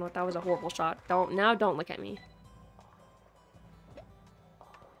 Stop. I don't know if that was a horrible shot. Don't look at me.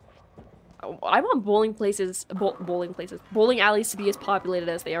 Oh, I want bowling alleys to be as populated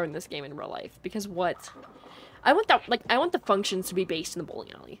as they are in this game in real life. Because what? I want that, like, I want the functions to be based in the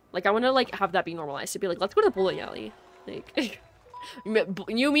bowling alley. Like, I want to, like, have that be normalized. To be like, let's go to the bowling alley. Like,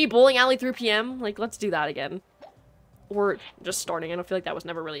 you, me, bowling alley 3 p.m.? Like, let's do that again. Or just starting. I don't feel like that was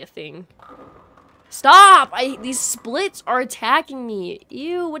never really a thing. Stop! These splits are attacking me.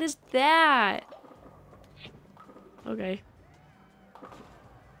 Ew, what is that? Okay.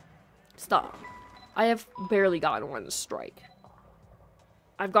 Stop. I have barely gotten one strike.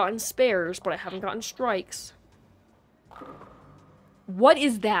 I've gotten spares, but I haven't gotten strikes. What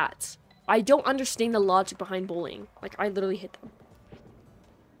is that? I don't understand the logic behind bowling. Like, I literally hit them.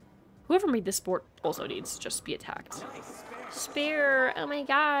 Whoever made this sport also needs to just be attacked. Spare! Oh my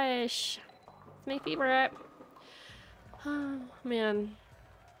gosh. It's my favorite. Oh, man.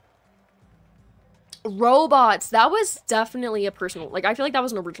 Robots. That was definitely a personal... Like, I feel like that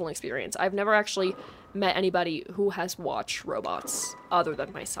was an original experience. I've never actually met anybody who has watched robots other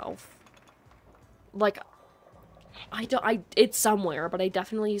than myself. Like, it's somewhere, but I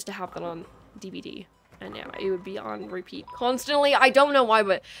definitely used to have that on DVD. And yeah, it would be on repeat constantly. I don't know why,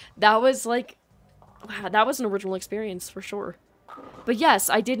 but that was like... That was an original experience, for sure. But yes,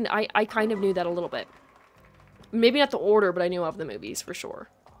 I kind of knew that a little bit. Maybe not the order, but I knew of the movies, for sure.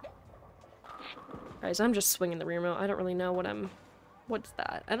 Guys, I'm just swinging the remote. I don't really know what what's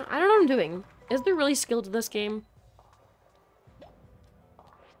that? I don't know what I'm doing. Is there really skill to this game?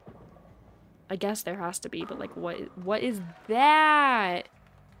 I guess there has to be, but like, what is that?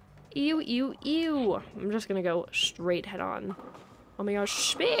 Ew, ew, ew. I'm just gonna go straight head on. Oh my gosh,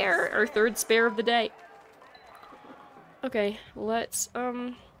 spare! Our third spare of the day. Okay, let's,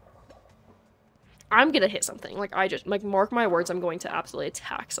 I'm gonna hit something. Like, like, mark my words, I'm going to absolutely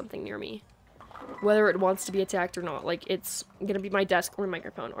attack something near me. Whether it wants to be attacked or not. Like, it's gonna be my desk or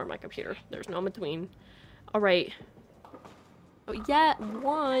microphone or my computer. There's no in between. Alright. Oh, yeah,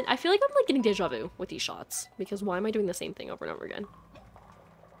 one. I feel like I'm, like, getting deja vu with these shots. Because why am I doing the same thing over and over again?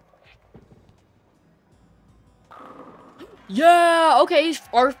 Yeah! Okay,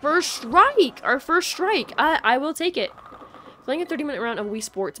 our first strike! Our first strike! I will take it. Playing a 30-minute round of Wii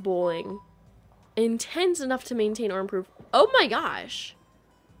Sports bowling. Intense enough to maintain or improve. Oh my gosh!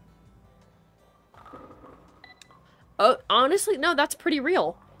 Oh, honestly, no, that's pretty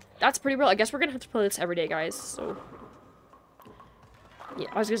real. That's pretty real. I guess we're gonna have to play this every day, guys, so... Yeah,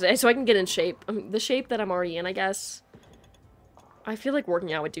 I was gonna say, so I can get in shape. The shape that I'm already in, I guess. I feel like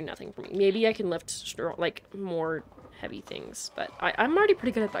working out would do nothing for me. Maybe I can lift, like, more heavy things, but I'm already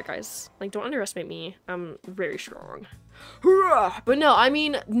pretty good at that, guys. Like, don't underestimate me. I'm very strong. But no, I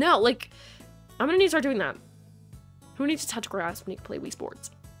mean, no, like, I'm gonna need to start doing that. Who needs to touch grass when you can play Wii Sports?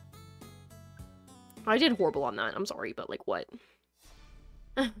 I did horrible on that. I'm sorry, but, like, what?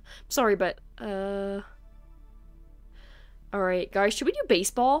 Sorry, but, Alright, guys, should we do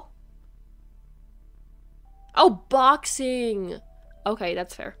baseball? Oh, boxing! Okay,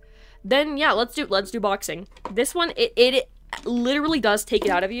 that's fair. Then, yeah, let's do boxing. This one, it literally does take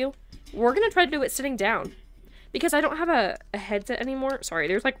it out of you. We're gonna try to do it sitting down. Because I don't have a headset anymore. Sorry,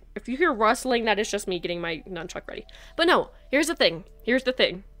 there's, like, if you hear rustling, that is just me getting my nunchuck ready. But no, here's the thing. Here's the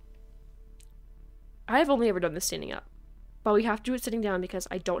thing. I have only ever done this standing up. But we have to do it sitting down because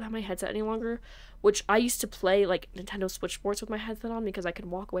I don't have my headset any longer, which I used to play, like, Nintendo Switch Sports with my headset on because I could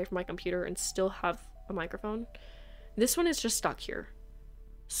walk away from my computer and still have a microphone. This one is just stuck here.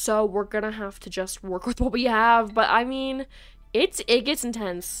 So we're gonna have to just work with what we have, but I mean, it gets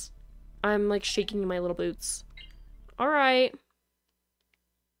intense. I'm, like, shaking in my little boots. Alright.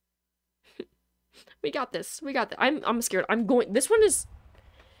 We got this. We got this. I'm scared. This one is...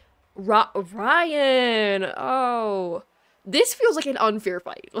 Ryan! Oh... This feels like an unfair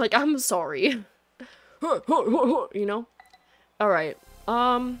fight. Like, I'm sorry. You know? Alright.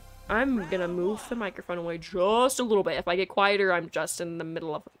 I'm gonna move the microphone away just a little bit. If I get quieter, I'm just in the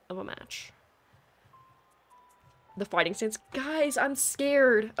middle of a match. The fighting stance. Guys, I'm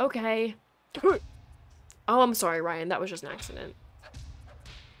scared. Okay. Oh, I'm sorry, Ryan. That was just an accident.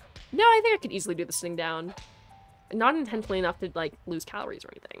 No, I think I could easily do the sitting down. Not intensely enough to, like, lose calories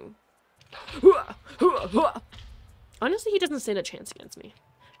or anything. Honestly, he doesn't stand a chance against me.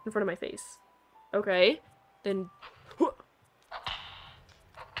 In front of my face. Okay. Then...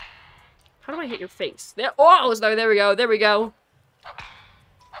 How do I hit your face? There. Oh, there we go. There we go.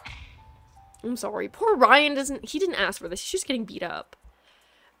 I'm sorry. Poor Ryan he didn't ask for this. He's just getting beat up.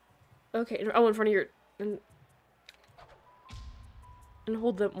 Okay. Oh, in front of your... And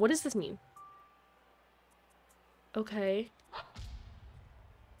hold them. What does this mean? Okay.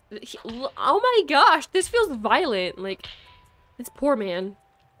 Oh my gosh, this feels violent. Like, this poor man.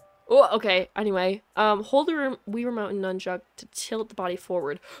 Oh, okay. Anyway, hold the Wii Remote and nunchuck to tilt the body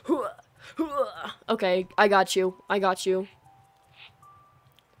forward. Okay, I got you. I got you.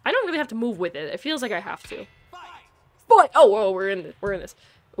 I don't really have to move with it. It feels like I have to. Fight! Oh, whoa, we're in this.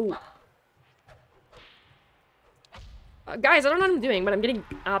 Ooh. Guys, I don't know what I'm doing, but I'm getting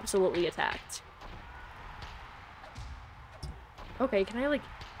absolutely attacked. Okay, can I, like,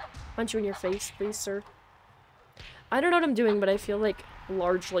 punch you in your face, please, sir? I don't know what I'm doing, but I feel, like,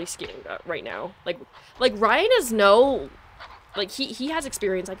 largely scared right now. Like Ryan is like, he has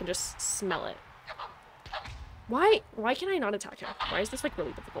experience. I can just smell it. Why can I not attack him? Why is this, like,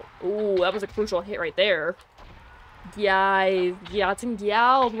 really difficult? Ooh, that was a crucial hit right there. Guys, and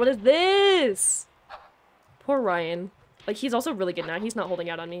gals, what is this? Poor Ryan. Like, he's also really good now. He's not holding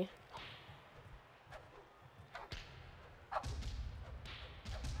out on me.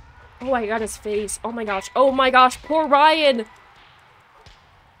 Oh, I got his face. Oh my gosh. Oh my gosh, poor Ryan!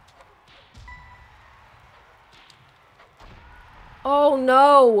 Oh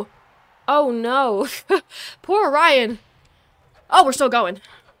no! Oh no! Poor Ryan! Oh, we're still going.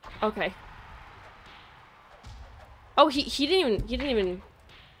 Okay. Oh, he didn't even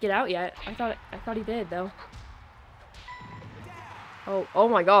get out yet. I thought he did though. Oh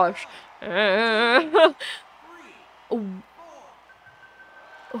my gosh. Oh.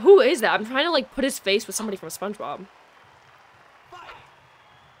 Who is that? I'm trying to, like, put his face with somebody from SpongeBob.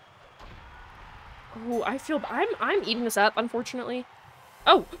 Oh, I feel... I'm eating this up, unfortunately.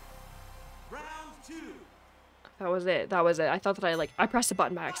 Oh! Round 2. That was it. That was it. I thought that I pressed a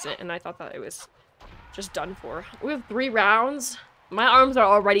button by accident, and I thought that it was just done for. We have 3 rounds. My arms are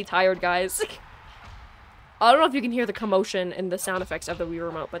already tired, guys. I don't know if you can hear the commotion and the sound effects of the Wii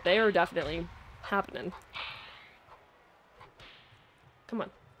remote, but they are definitely happening. Come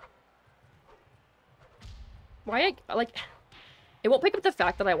on. Why, like, it won't pick up the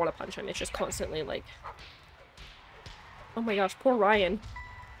fact that I want to punch him. It's just constantly, like... Oh my gosh, poor Ryan.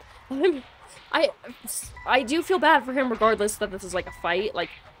 I do feel bad for him regardless that this is, like, a fight. Like,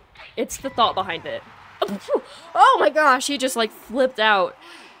 it's the thought behind it. Oh my gosh, he just, like, flipped out.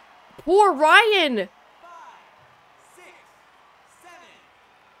 Poor Ryan! 5, 6, 7,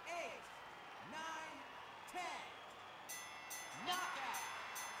 8, 9, 10.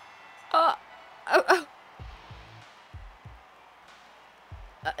 Knockout.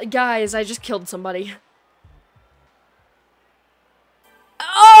 Guys, I just killed somebody.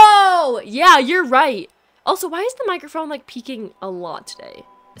 Oh! Yeah, you're right. Also, why is the microphone, like, peaking a lot today?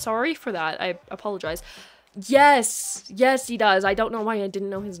 Sorry for that. I apologize. Yes! Yes, he does. I don't know why I didn't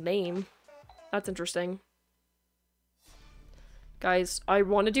know his name. That's interesting. Guys, I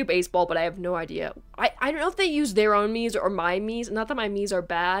want to do baseball, but I have no idea. I don't know if they use their own Miis or my Miis. Not that my Miis are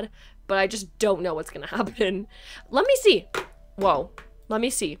bad, but I just don't know what's gonna happen. Let me see. Whoa. Let me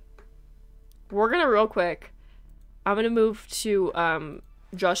see. We're gonna real quick. I'm gonna move to,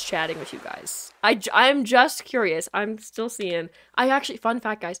 just chatting with you guys. I'm just curious. I'm still seeing. I actually, fun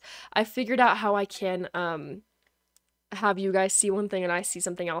fact, guys. I figured out how I can, have you guys see one thing and I see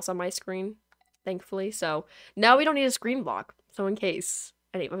something else on my screen. Thankfully. So, now we don't need a screen block. So, in case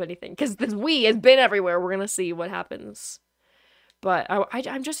of anything. Because this Wii has been everywhere. We're gonna see what happens. But,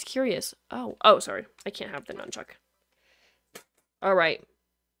 I'm just curious. Oh, sorry. I can't have the nunchuck. Alright.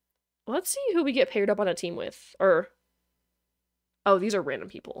 Let's see who we get paired up on a team with. Or... Oh, these are random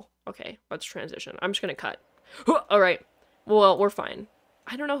people. Okay, let's transition. I'm just gonna cut. Alright. Well, we're fine.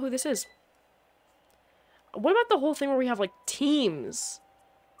 I don't know who this is. What about the whole thing where we have, like, teams?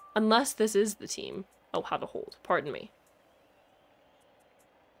 Unless this is the team. Oh, how to hold. Pardon me.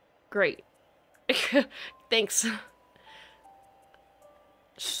 Great. Thanks.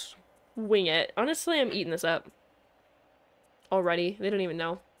 Just wing it. Honestly, I'm eating this up. Already. They don't even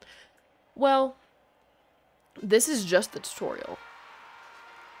know. Well, this is just the tutorial.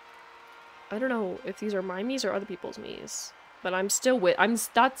 I don't know if these are my Miis or other people's Miis, but I'm still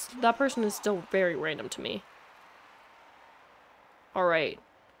that person is still very random to me. All right.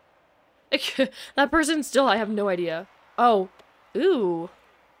 That person still, I have no idea. Oh, ooh.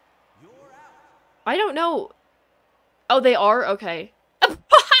 I don't know. Oh, they are? Okay.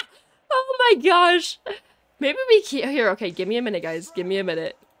 Oh my gosh. Maybe we can't, here, okay, give me a minute, guys. Give me a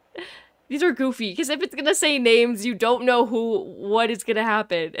minute. These are goofy, because if it's gonna say names, you don't know what is gonna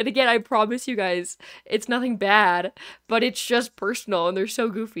happen. And again, I promise you guys, it's nothing bad, but it's just personal, and they're so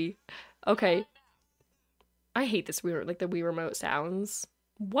goofy. Okay. I hate this Wii, like, the Wii remote sounds.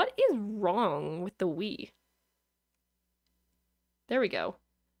 What is wrong with the Wii? There we go.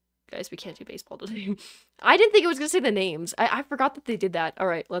 Guys, we can't do baseball today. I didn't think it was gonna say the names. I forgot that they did that.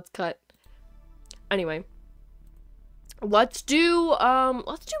 Alright, let's cut. Anyway. Let's do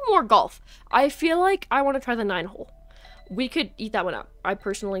more golf. I feel like I want to try the 9-hole. We could eat that one up. I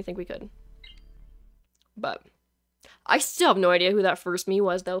personally think we could. But I still have no idea who that first Mii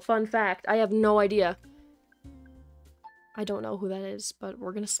was, though. Fun fact, I have no idea. I don't know who that is, but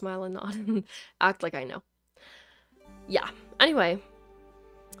we're gonna smile and nod and act like I know. Yeah. Anyway,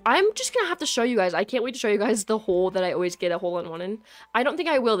 I'm just gonna have to show you guys. I can't wait to show you guys the hole that I always get a hole-in-one in. I don't think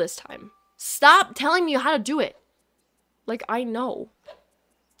I will this time. Stop telling me how to do it. Like, I know.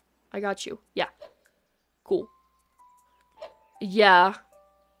 I got you. Yeah. Cool. Yeah.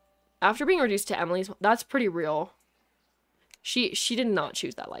 After being reduced to Emily's, that's pretty real. She did not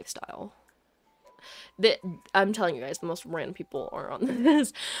choose that lifestyle. I'm telling you guys, the most random people are on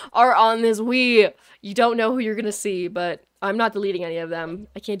this Wii. You don't know who you're gonna see, but I'm not deleting any of them.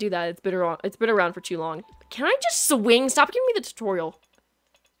 I can't do that. It's been around for too long. Can I just swing? Stop giving me the tutorial.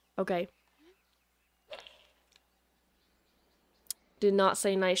 Okay. Did not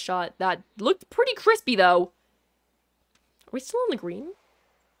say nice shot. That looked pretty crispy, though. Are we still on the green?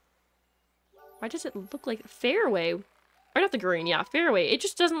 Why does it look like fairway? Or not the green, yeah, fairway. It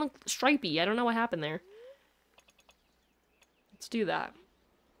just doesn't look stripey. I don't know what happened there. Let's do that.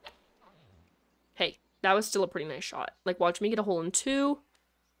 Hey, that was still a pretty nice shot. Like, watch me get a hole in 2.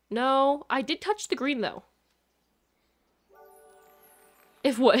 No, I did touch the green, though.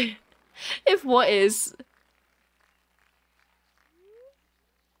 If what is...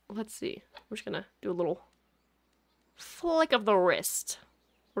 Let's see. We're just gonna do a little flick of the wrist.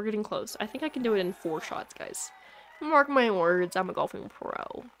 We're getting close. I think I can do it in 4 shots, guys. Mark my words, I'm a golfing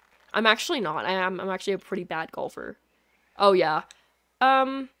pro. I'm actually not. I'm actually a pretty bad golfer. Oh, yeah.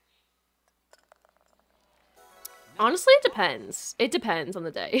 Honestly, it depends. It depends on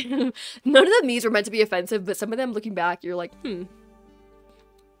the day. None of the Miis were meant to be offensive, but some of them, looking back, you're like,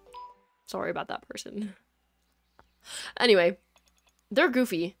 sorry about that person. Anyway, they're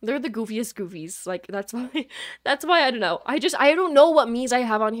goofy. They're the goofiest goofies. Like, that's why I don't know. I don't know what Miis I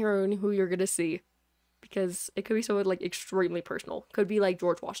have on here and who you're gonna see. Because it could be someone, like, extremely personal. Could be, like,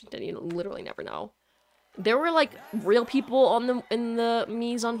 George Washington. You literally never know. There were, like, real people in the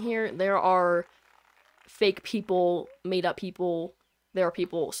Miis on here. There are fake people, made up people. There are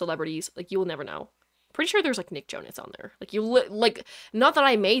people, celebrities. Like, you will never know. Pretty sure there's, like, Nick Jonas on there. Like, like, not that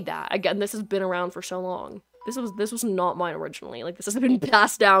I made that. Again, this has been around for so long. This was not mine originally. Like, this has been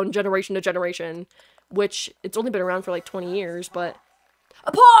passed down generation to generation. Which, it's only been around for, like, 20 years, but...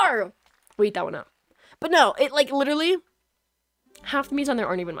 A par! Wait that one out. But no, it, like, literally, half the Miis on there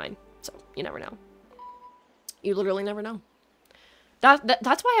aren't even mine. So, you never know. You literally never know.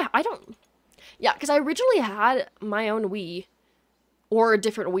 That's why I don't... Yeah, because I originally had my own Wii, or a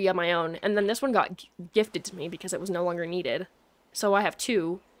different Wii on my own, and then this one got gifted to me because it was no longer needed. So I have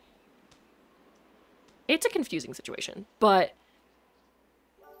two. It's a confusing situation, but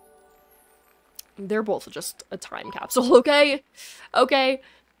they're both just a time capsule, okay? Okay.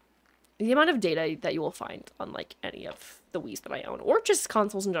 The amount of data that you will find on, like, any of the Wiis that I own, or just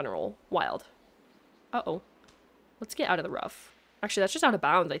consoles in general, wild. Uh-oh. Let's get out of the rough. Actually, that's just out of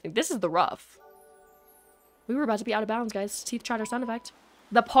bounds, I think. This is the rough. We were about to be out of bounds, guys. Teeth chatter sound effect.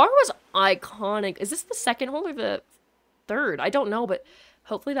 The par was iconic. Is this the second hole or the third? I don't know, but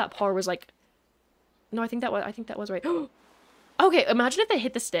hopefully that par was, like... No, I think that was right. Okay, imagine if it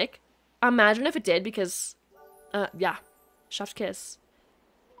hit the stick. Imagine if it did, because... yeah. Chef's kiss.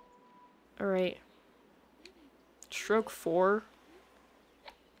 Alright. Stroke 4.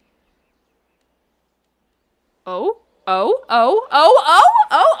 Oh, okay.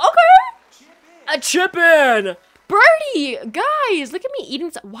 A chip in! Birdie! Guys, look at me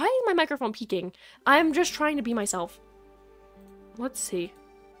eating. Why is my microphone peaking? I'm just trying to be myself. Let's see.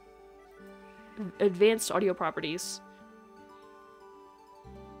 Advanced audio properties.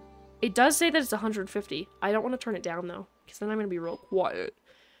 It does say that it's 150. I don't want to turn it down, though, because then I'm going to be real quiet.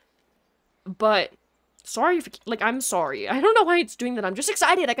 But, sorry if, like, I'm sorry. I don't know why it's doing that. I'm just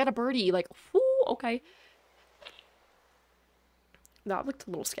excited. I got a birdie. Like, whoo, okay. That looked a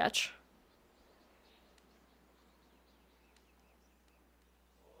little sketch.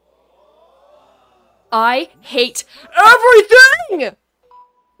 I hate everything!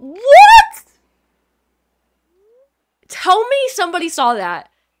 What? Tell me somebody saw that.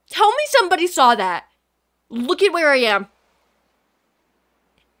 Tell me somebody saw that. Look at where I am.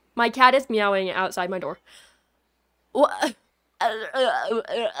 My cat is meowing outside my door. What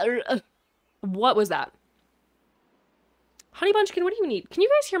was that? Honey Bunchkin, what do you need? Can you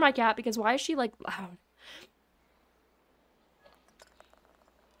guys hear my cat? Because why is she, like, loud?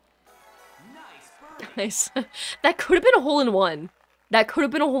 Nice. That could have been a hole-in-one. That could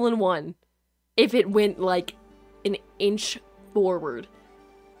have been a hole-in-one. If it went, like, an inch forward.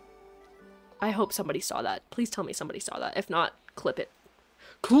 I hope somebody saw that. Please tell me somebody saw that. If not, clip it.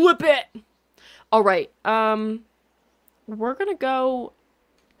 Clip it! Alright, we're gonna go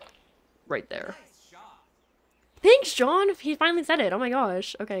right there. Thanks, John! He finally said it. Oh my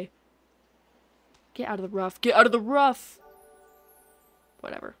gosh. Okay. Get out of the rough. Get out of the rough!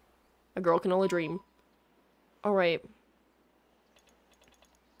 Whatever. A girl can only dream. Alright.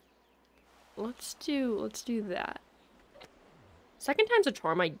 Let's do that. Second time's a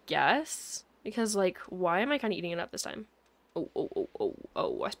charm, I guess. Because, like, why am I kind of eating it up this time?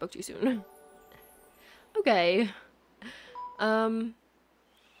 Oh, I spoke too soon. Okay.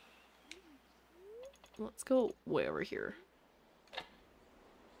 Let's go way over here.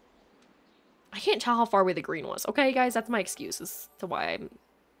 I can't tell how far away the green was. Okay, guys, that's my excuse as to why I'm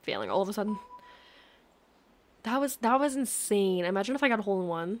failing all of a sudden. That was insane. Imagine if I got a hole in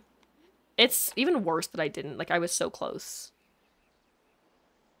one. It's even worse that I didn't. Like, I was so close.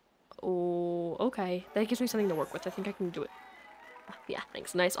 Oh, okay. That gives me something to work with. I think I can do it. Yeah,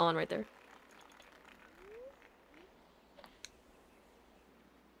 thanks. Nice on right there.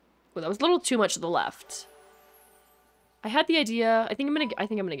 Oh, that was a little too much to the left. I had the idea. I think I'm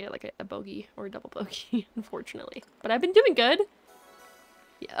gonna get like a bogey or a double bogey, unfortunately. But I've been doing good.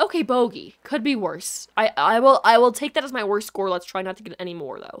 Yeah, okay, bogey. Could be worse. I will take that as my worst score. Let's try not to get any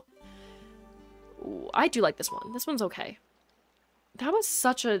more though. Ooh, I do like this one. This one's okay. That was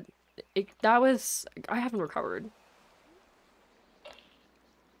such a... I haven't recovered.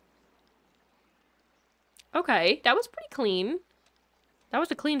 Okay, that was pretty clean. That was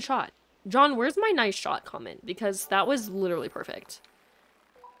a clean shot. John, where's my nice shot comment? Because that was literally perfect.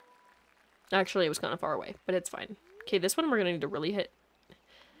 Actually, it was kind of far away, but it's fine. Okay, this one we're gonna need to really hit.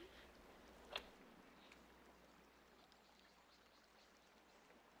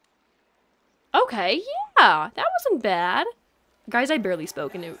 Okay, yeah, that wasn't bad. Guys, I barely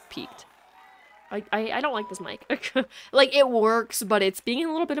spoke and it peaked. I don't like this mic. Like, it works, but it's being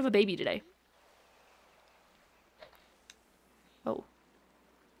a little bit of a baby today. Oh.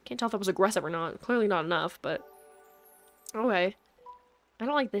 Can't tell if that was aggressive or not. Clearly not enough, but... Okay. I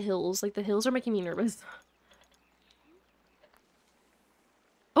don't like the hills. Like, the hills are making me nervous.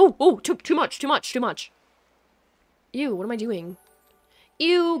 Oh, too much. Ew, what am I doing?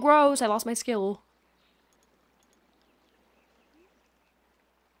 Ew, gross, I lost my skill.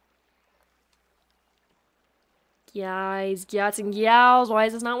 Guys, gals and gals, why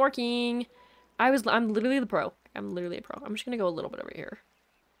is this not working? I'm literally the pro. I'm literally a pro. I'm just gonna go a little bit over here.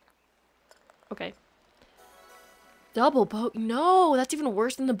 Okay. Double bogey. No, that's even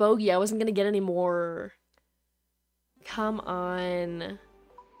worse than the bogey. I wasn't gonna get any more. Come on.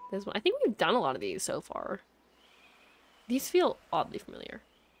 This one. I think we've done a lot of these so far. These feel oddly familiar.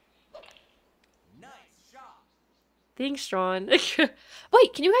 Nice shot. Thanks, Strawn.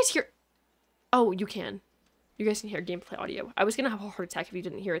 Wait, can you guys hear? Oh, you can. You guys can hear gameplay audio. I was gonna have a heart attack if you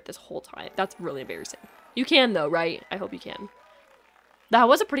didn't hear it this whole time. That's really embarrassing. You can though, right? I hope you can. That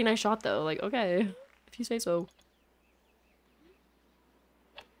was a pretty nice shot though. Like, okay, if you say so.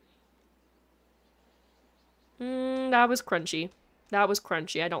 That was crunchy. That was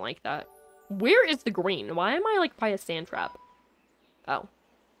crunchy. I don't like that. Where is the green? Why am I like by a sand trap? Oh.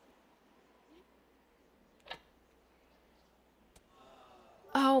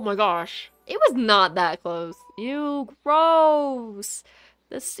 Oh my gosh. It was not that close. Ew, gross.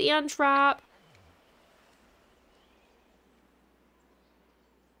 The sand trap.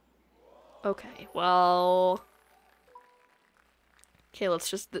 Okay, well. Okay, let's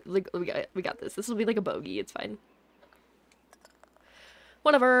just, like, we got this. This will be like a bogey. It's fine.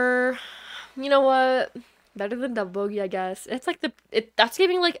 Whatever. You know what? Better than double bogey, I guess. It's like that's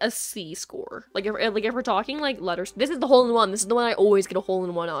giving like a C score. Like if we're talking like letters, this is the hole in one. This is the one I always get a hole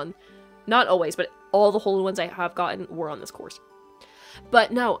in one on. Not always, but all the hole in ones I have gotten were on this course.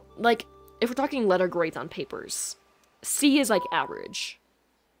 But no, like if we're talking letter grades on papers, C is like average.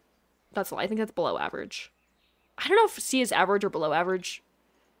 That's all. I think that's below average. I don't know if C is average or below average,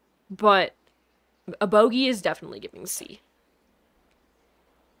 but a bogey is definitely giving C.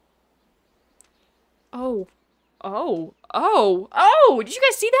 Oh. Did you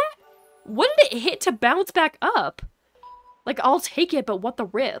guys see that? What did it hit to bounce back up? Like, I'll take it, but what the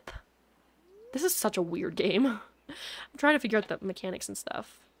rip? This is such a weird game. I'm trying to figure out the mechanics and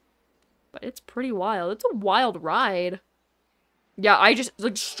stuff. But it's pretty wild. It's a wild ride. Yeah, I just,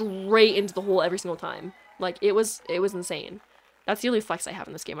 like, straight into the hole every single time. Like, it was insane. That's the only flex I have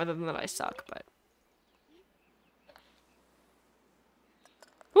in this game, other than that I suck, but...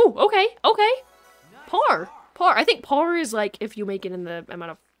 Ooh, okay. Par. I think par is like if you make it in the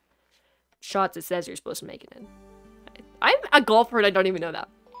amount of shots it says you're supposed to make it in. I'm a golfer and I don't even know that.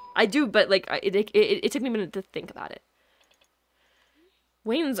 I do, but like it took me a minute to think about it.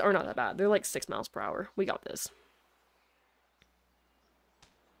 Winds are not that bad. They're like 6 miles per hour. We got this.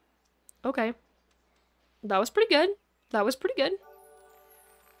 Okay. That was pretty good.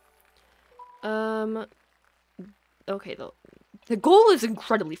 Okay, the goal is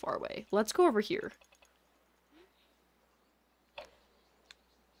incredibly far away. Let's go over here.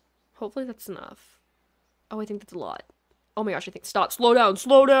 Hopefully that's enough. Oh, I think that's a lot. Oh my gosh, I think- stop, slow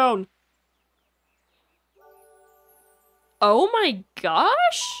down! Oh my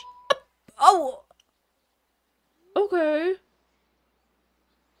gosh! Oh! Okay.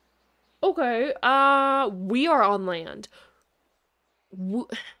 We are on land. I'm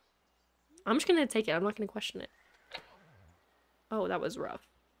just gonna take it, I'm not gonna question it. Oh, that was rough.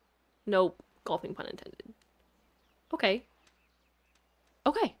 No golfing pun intended. Okay.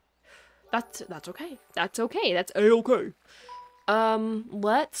 That's okay. That's a-okay.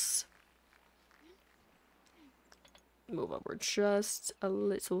 Let's move over just a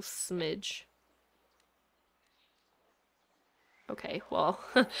little smidge. Okay, well,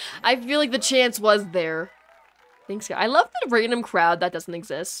 I feel like the chance was there. Thanks, guys. I love the random crowd that doesn't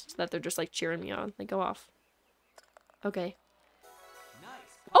exist, that they're just like cheering me on. They go off. Okay.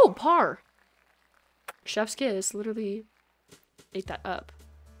 Oh, par. Chef's kiss. Literally ate that up.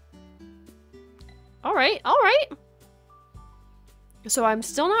 All right. So I'm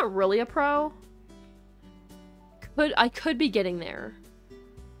still not really a pro. I could be getting there.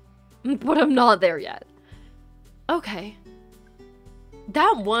 But I'm not there yet. Okay.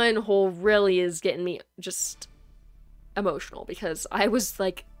 That one hole really is getting me just emotional because I was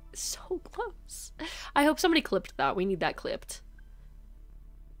like So close. I hope somebody clipped that. We need that clipped.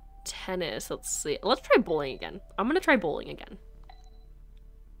 Tennis. Let's see. Let's try bowling again. I'm gonna try bowling again.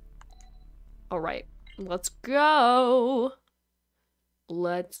 Alright. Let's go.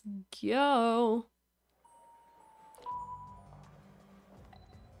 Let's go.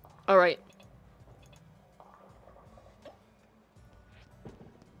 Alright.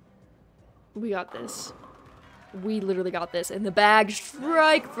 We got this. We literally got this in the bag.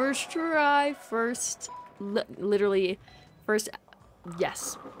 Strike, first try, first, literally, first,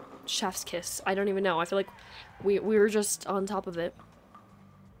 yes. Chef's kiss. I don't even know. I feel like we were just on top of it.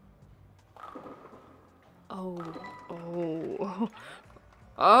 Oh,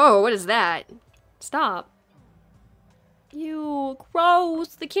 what is that? Stop. Ew,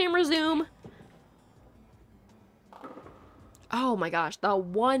 gross. The camera zoom. Oh my gosh, that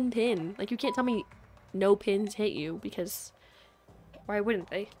one pin. Like, you can't tell me no pins hit you, because why wouldn't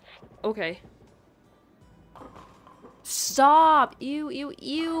they? Okay. Stop!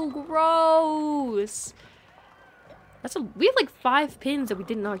 Ew, gross! We have like 5 pins that we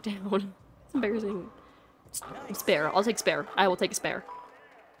didn't knock down. It's embarrassing. Spare. I'll take spare. I will take a spare.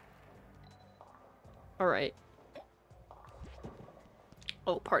 Alright.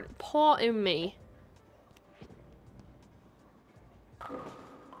 Oh, pardon me.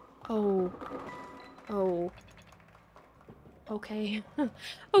 Oh. Okay.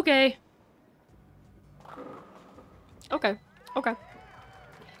 Okay.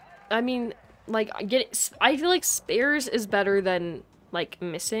 I mean, like, I feel like spares is better than, like,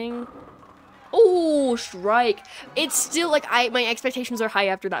 missing. Oh, strike. It's still, like, my expectations are high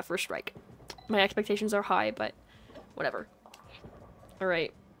after that first strike. My expectations are high, but whatever.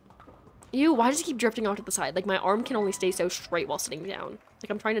 Alright. Ew, why does it keep drifting off to the side? Like, my arm can only stay so straight while sitting down. Like,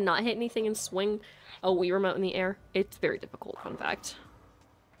 I'm trying to not hit anything and swing a Wii remote in the air. It's very difficult, fun fact.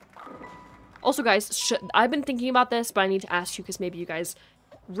 Also, guys, I've been thinking about this, but I need to ask you because maybe you guys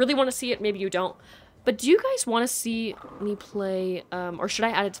really want to see it, maybe you don't. But do you guys want to see me play, or should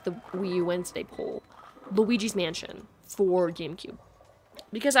I add it to the Wii-U Wednesday poll? Luigi's Mansion for GameCube.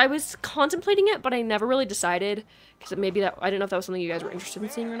 Because I was contemplating it, but I never really decided. Because maybe I didn't know if that was something you guys were interested in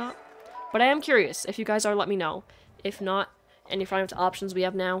seeing or not. But I am curious. If you guys are, let me know. If not, and you're fine with the options we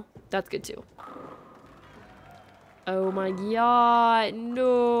have now, that's good too. Oh my god,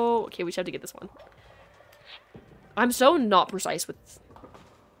 no. Okay, we should have to get this one. I'm so not precise with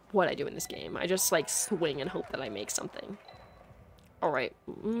what I do in this game. I just, like, swing and hope that I make something. Alright.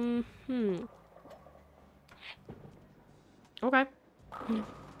 Okay.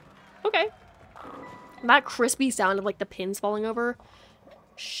 Okay. That crispy sound of, like, the pins falling over.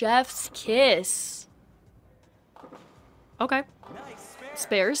 Chef's kiss. Okay.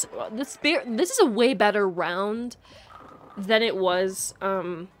 Spares. This is a way better round than it was,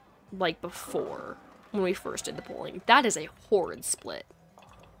 like, before. When we first did the polling. That is a horrid split.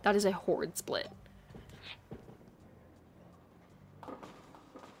 That is a horrid split.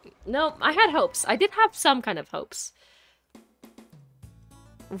 No, I had hopes. I did have some kind of hopes.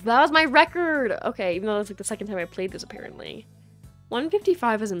 That was my record! Okay, even though that's like the second time I played this, apparently.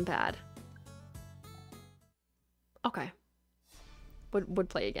 155 isn't bad. Okay. Would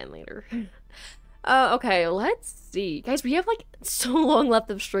play again later. Okay, let's see. Guys, we have like so long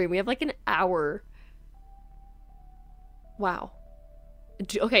left of stream. We have like an hour. Wow.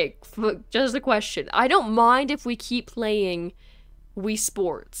 Okay, just a question. I don't mind if we keep playing Wii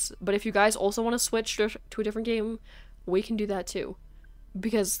Sports, but if you guys also want to switch to a different game, we can do that too.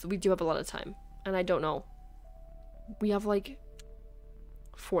 Because we do have a lot of time. And I don't know. We have like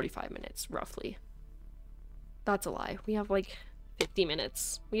 45 minutes, roughly. That's a lie. We have like 50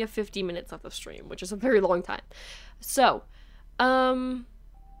 minutes. We have 50 minutes left of stream, which is a very long time. So, I'm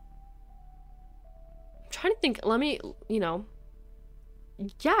trying to think. Let me,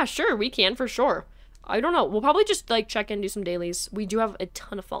 yeah, sure, we can, for sure. I don't know. We'll probably just, like, check in, do some dailies. We do have a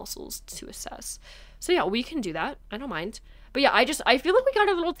ton of fossils to assess. So, yeah, we can do that. I don't mind. But, yeah, I feel like we got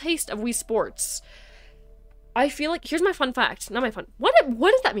a little taste of Wii Sports. I feel like, here's my fun fact. Not my fun, what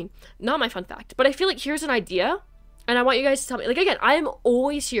does that mean? Not my fun fact. But I feel like here's an idea, and I want you guys to tell me. Like, again, I'm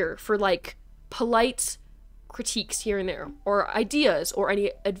always here for, like, polite critiques here and there, or ideas, or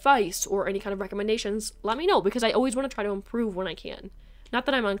any advice, or any kind of recommendations. Let me know, because I always want to try to improve when I can. Not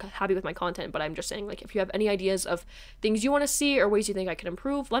that I'm unhappy with my content, but I'm just saying, like, if you have any ideas of things you want to see or ways you think I can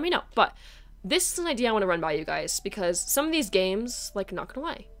improve, let me know. But this is an idea I want to run by you guys, because some of these games, like, not gonna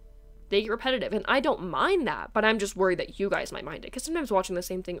lie, they get repetitive, and I don't mind that, but I'm just worried that you guys might mind it, because sometimes watching the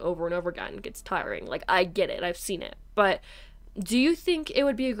same thing over and over again gets tiring. Like, I get it, I've seen it, but do you think it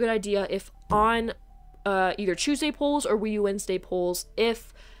would be a good idea if on either Tuesday polls or Wii U Wednesday polls,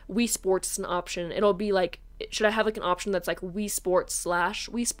 if Wii Sports is an option. It'll be like, should I have like an option that's like Wii Sports /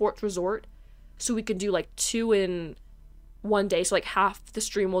 Wii Sports Resort? So we could do like 2 in one day. So like half the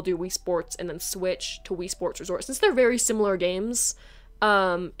stream will do Wii Sports and then switch to Wii Sports Resort. Since they're very similar games,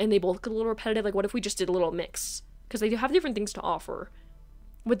 and they both get a little repetitive, like what if we just did a little mix? Because they do have different things to offer.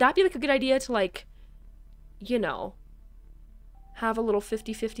 Would that be like a good idea to like, you know, have a little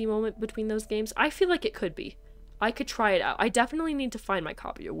 50-50 moment between those games? I feel like it could be. I could try it out. I definitely need to find my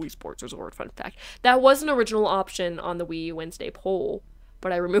copy of Wii Sports Resort, fun fact. That was an original option on the Wii Wednesday poll,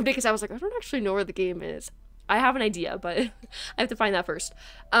 but I removed it because I was like, I don't actually know where the game is. I have an idea, but I have to find that first.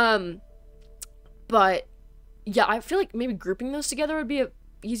 But yeah, I feel like maybe grouping those together would be a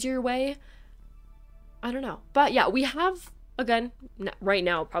easier way. I don't know. But yeah, we have, again, right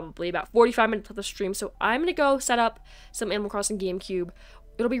now, probably about 45 minutes of the stream, so I'm gonna go set up some Animal Crossing GameCube.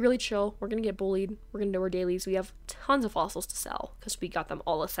 It'll be really chill. We're gonna get bullied. We're gonna do our dailies. We have tons of fossils to sell because we got them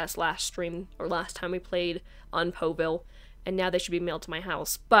all assessed last stream, or last time we played on Poville, and now they should be mailed to my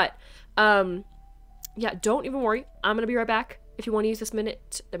house. But yeah, don't even worry. I'm gonna be right back. If you want to use this moment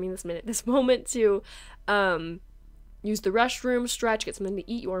to use the restroom, stretch, get something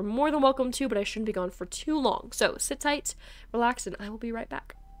to eat, you are more than welcome to, but I shouldn't be gone for too long. So sit tight, relax, and I will be right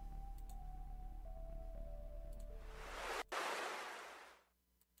back.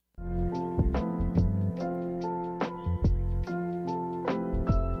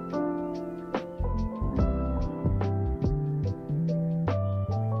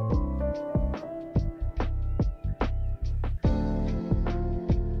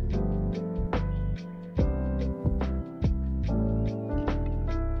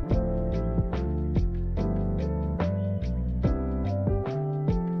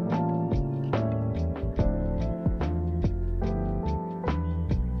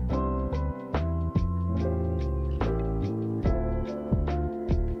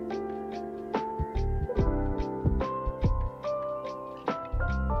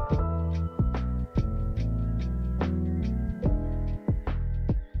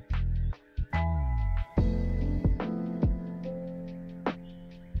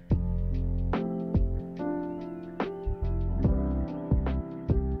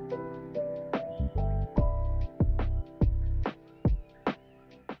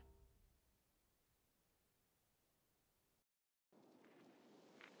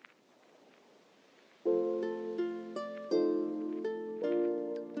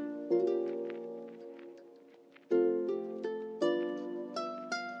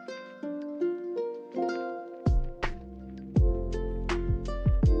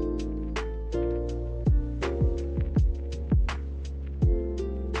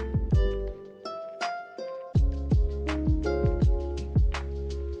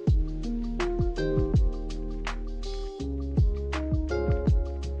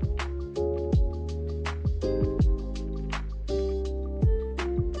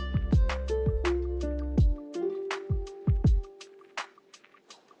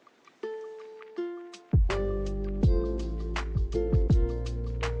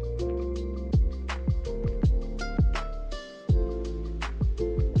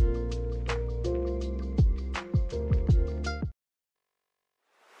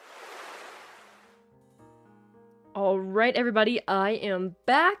 Alright, everybody, I am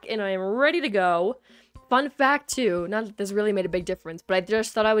back, and I am ready to go. Fun fact, too, not that this really made a big difference, but I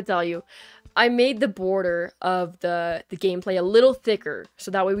just thought I would tell you, I made the border of the gameplay a little thicker,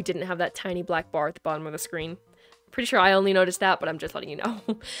 so that way we didn't have that tiny black bar at the bottom of the screen. Pretty sure I only noticed that, but I'm just letting you know.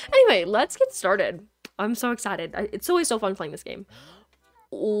 Anyway, let's get started. I'm so excited. It's always so fun playing this game.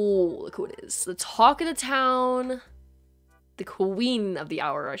 Oh, look who it is. The talk of the town. The queen of the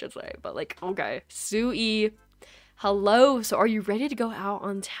hour, I should say. But, like, okay. Sue-E. Hello. So, are you ready to go out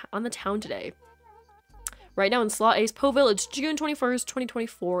on the town today? Right now in Slot Ace Poville, it's June 21st,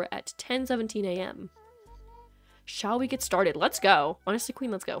 2024 at 10:17 a.m. Shall we get started? Let's go. Honestly,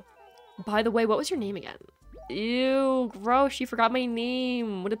 queen, let's go. By the way, what was your name again? Ew, gross. She forgot my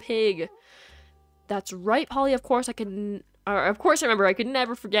name. What a pig. That's right, Polly. Of course I remember. I could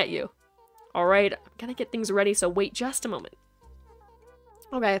never forget you. All right, I'm gonna get things ready, so wait just a moment.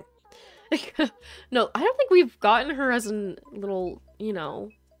 Okay. No, I don't think we've gotten her as a little, you know,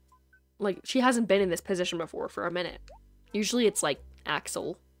 like, she hasn't been in this position before for a minute. Usually it's, like,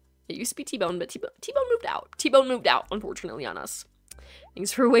 Axel. It used to be T-Bone, but T-Bone moved out. T-Bone moved out, unfortunately, on us.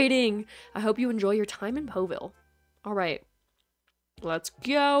 Thanks for waiting. I hope you enjoy your time in Poville. All right. Let's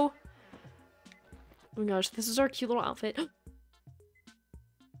go. Oh my gosh, this is our cute little outfit.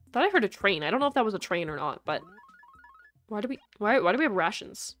 Thought I heard a train. I don't know if that was a train or not, but why do we have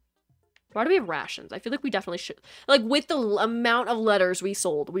rations? Why do we have rations? I feel like we definitely should. Like, with the amount of letters we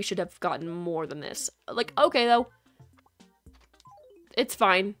sold, we should have gotten more than this. Like, okay, though. It's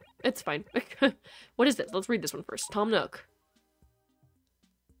fine. It's fine. What is this? Let's read this one first. Tom Nook.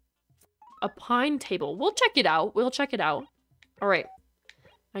 A pine table. We'll check it out. We'll check it out. All right.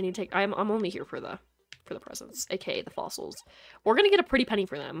 I need to take... I'm only here for the presents, aka the fossils. We're gonna get a pretty penny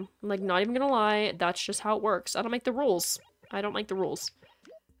for them. I'm, like, not even gonna lie. That's just how it works. I don't make the rules. I don't like the rules.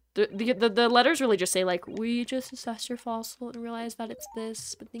 The letters really just say, like, we just assessed your fossil and realized that it's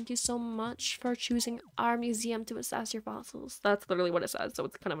this, but thank you so much for choosing our museum to assess your fossils. That's literally what it says, so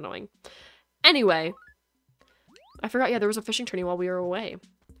it's kind of annoying. Anyway, I forgot, yeah, there was a fishing tourney while we were away.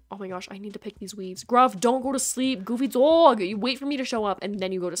 Oh my gosh, I need to pick these weeds. Gruff, don't go to sleep. Goofy dog. You wait for me to show up and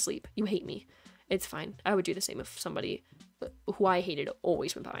then you go to sleep. You hate me. It's fine. I would do the same if somebody who I hated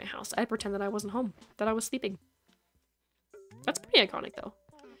always went by my house. I'd pretend that I wasn't home, that I was sleeping. That's pretty iconic, though.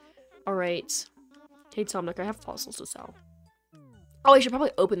 All right. Hey, Tom Nook, I have fossils to sell. Oh, I should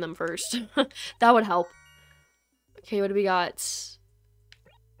probably open them first. That would help. Okay, what do we got?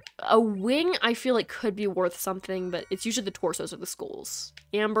 A wing, I feel like could be worth something, but it's usually the torsos or the skulls.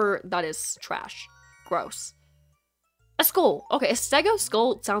 Amber, that is trash. Gross. A skull. Okay, a stego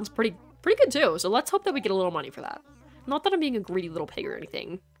skull sounds pretty good too, so let's hope that we get a little money for that. Not that I'm being a greedy little pig or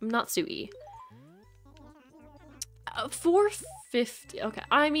anything. I'm not Suey. 450. Okay,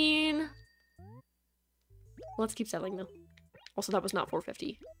 I mean... Let's keep selling though. Also, that was not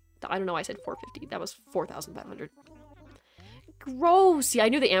 450. I don't know why I said 450. That was 4,500. Gross! Yeah, I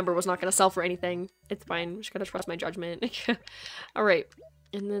knew the amber was not gonna sell for anything. It's fine. I'm just gonna trust my judgment. Alright.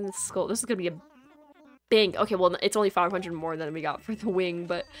 And then the skull. This is gonna be a bang. Okay, well, it's only 500 more than we got for the wing,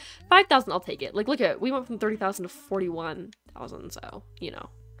 but 5,000, I'll take it. Like, look at it. We went from 30,000 to 41,000, so, you know.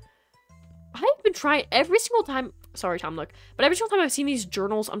 I've been trying every single time. Sorry, Tom Nook. But every single time I've seen these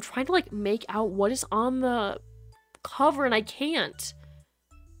journals, I'm trying to, like, make out what is on the cover, and I can't.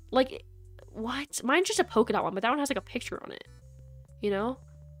 Like, what? Mine's just a polka dot one, but that one has, like, a picture on it. You know?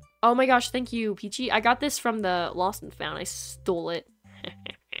 Oh my gosh, thank you, Peachy. I got this from the Lost and Found. I stole it.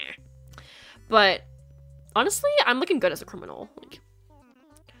 But, honestly, I'm looking good as a criminal. Like,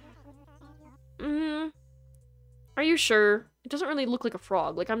 are you sure? It doesn't really look like a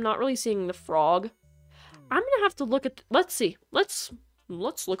frog. Like, I'm not really seeing the frog. I'm gonna have to look at... Let's see. Let's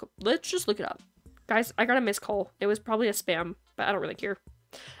just look it up. Guys, I got a missed call. It was probably a spam, but I don't really care.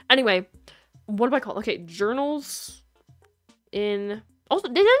 Anyway, what do I call it? Okay, journals in... Also,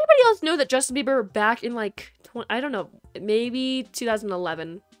 did anybody else know that Justin Bieber back in, like, I don't know, maybe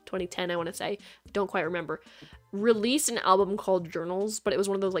 2011, 2010, I want to say. Don't quite remember. Released an album called Journals, but it was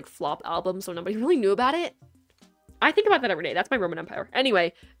one of those, like, flop albums, so nobody really knew about it. I think about that every day. That's my Roman Empire.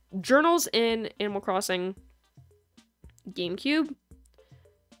 Anyway, journals in Animal Crossing GameCube.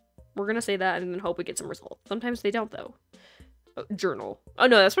 We're gonna say that and then hope we get some results. Sometimes they don't, though. Oh, journal. Oh,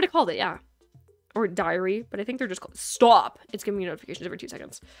 no, that's what I called it, yeah. Or diary, but I think they're just called... Stop! It's giving me notifications every 2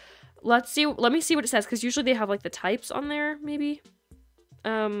 seconds. Let's see. Let me see what it says, because usually they have, like, the types on there, maybe.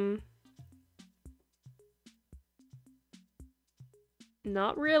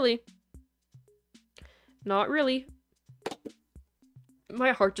 Not really. Not really.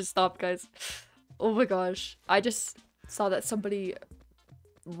 My heart just stopped, guys. Oh my gosh. I just saw that somebody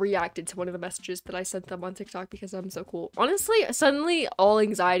reacted to one of the messages that I sent them on TikTok because I'm so cool. Honestly, suddenly all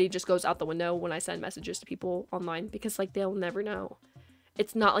anxiety just goes out the window when I send messages to people online because, like, they'll never know.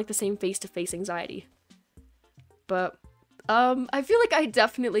 It's not like the same face-to-face anxiety. But, I feel like I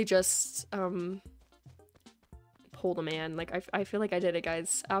definitely just, pulled a man. Like, I feel like I did it,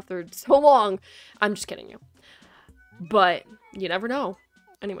 guys, after so long. I'm just kidding you. But you never know.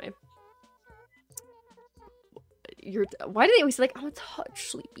 Anyway. Why do they always say, like, I'm a touch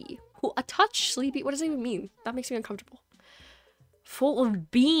sleepy? A touch sleepy? What does that even mean? That makes me uncomfortable. Full of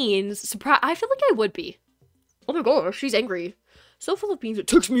beans. Surprise. I feel like I would be. Oh my gosh, she's angry. So full of beans, it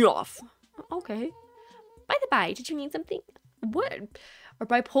ticks me off. Okay. By the by, did you need something? What? Our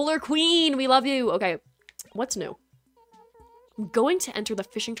bipolar queen, we love you. Okay, what's new? I'm going to enter the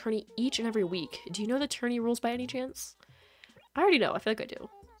fishing tourney each and every week. Do you know the tourney rules by any chance? I already know. I feel like I do.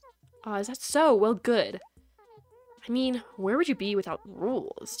 Is that so? Well, good. I mean, where would you be without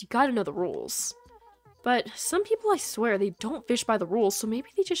rules? You gotta know the rules. But some people, I swear, they don't fish by the rules, so maybe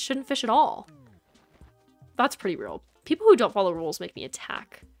they just shouldn't fish at all. That's pretty real. People who don't follow rules make me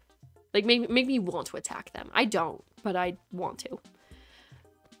attack. Like, make me want to attack them. I don't, but I want to.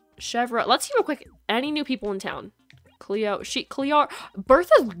 Chevra. Let's see real quick. Any new people in town? Cleo. Cleo.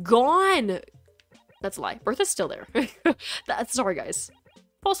 Bertha's gone! That's a lie. Bertha's still there. Sorry, guys.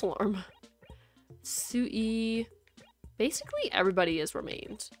 False alarm. Sui. Basically, everybody has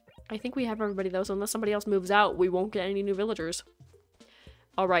remained. I think we have everybody though, so unless somebody else moves out, we won't get any new villagers.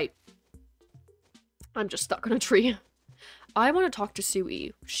 Alright. I'm just stuck on a tree. I want to talk to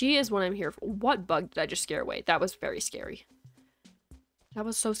Sui. She is what I'm here for. What bug did I just scare away? That was very scary. That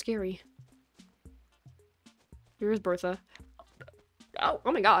was so scary. Here's Bertha. Oh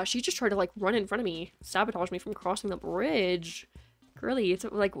my gosh, she just tried to like run in front of me. Sabotage me from crossing the bridge. Girly, it's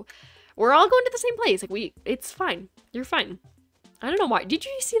like, we're all going to the same place. Like it's fine. You're fine. I don't know why. Did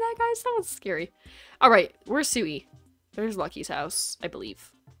you see that, guys? That was scary. Alright, where's Sui? There's Lucky's house, I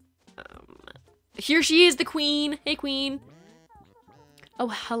believe. Here she is, the queen. Hey, queen. Oh,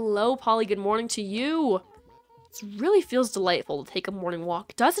 hello, Polly. Good morning to you. It really feels delightful to take a morning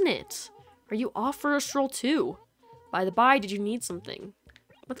walk, doesn't it? Are you off for a stroll too? By the by, did you need something?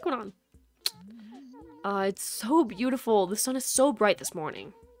 What's going on? It's so beautiful. The sun is so bright this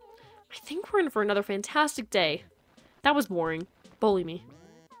morning. I think we're in for another fantastic day. That was boring. Bully me.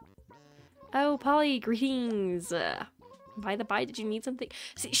 Oh, Polly, greetings. By the by, did you need something?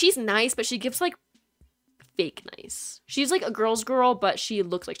 See, she's nice, but she gives, like, fake nice. She's, like, a girl's girl, but she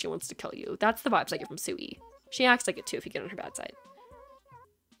looks like she wants to kill you. That's the vibes I get from Sui. She acts like it, too, if you get on her bad side.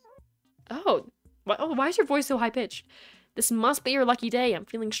 Oh, why is your voice so high-pitched? This must be your lucky day. I'm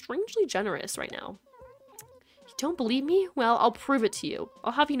feeling strangely generous right now. You don't believe me? Well, I'll prove it to you.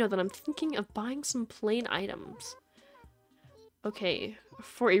 I'll have you know that I'm thinking of buying some plain items. Okay,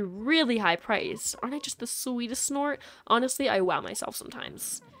 for a really high price. Aren't I just the sweetest snort? Honestly, I wow myself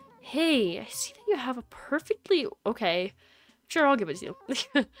sometimes. Hey, I see that you have a perfectly... Okay, sure, I'll give it to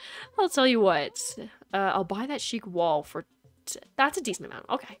you. I'll tell you what. I'll buy that chic wall for... That's a decent amount.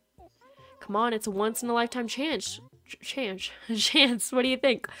 Okay. Come on, it's a once-in-a-lifetime chance. Chance. What do you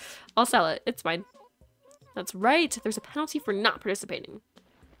think? I'll sell it. It's fine. That's right. There's a penalty for not participating.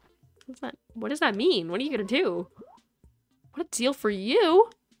 What's that? What does that mean? What are you gonna do? What a deal for you!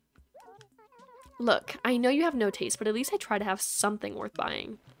 Look, I know you have no taste, but at least I try to have something worth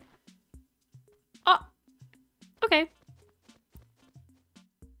buying. Oh! Okay.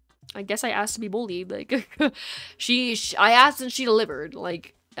 I guess I asked to be bullied. Like, I asked and she delivered.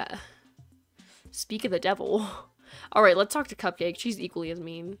 Like, speak of the devil. Alright, let's talk to Cupcake. She's equally as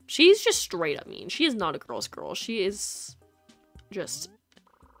mean. She's just straight up mean. She is not a girl's girl. She is just...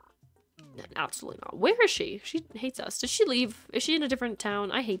 Absolutely not. Where is she? She hates us. Did she leave? Is she in a different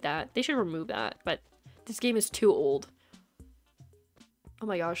town? I hate that. They should remove that, but this game is too old. Oh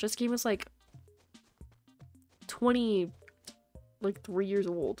my gosh, this game is like 3 years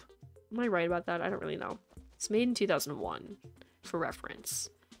old. Am I right about that? I don't really know. It's made in 2001 for reference.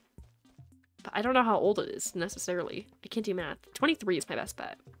 But I don't know how old it is necessarily. I can't do math. 23 is my best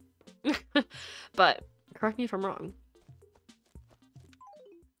bet. But correct me if I'm wrong.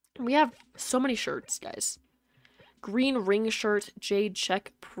 We have so many shirts, guys. Green ring shirt, jade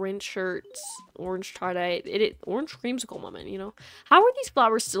check print shirts, orange tie-dye, orange creamsicle moment, you know? How are these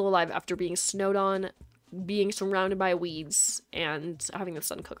flowers still alive after being snowed on, being surrounded by weeds, and having the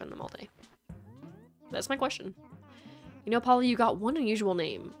sun cook on them all day? That's my question. You know, Polly, you got one unusual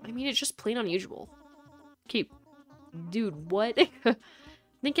name. I mean, it's just plain unusual. Keep. Dude, what?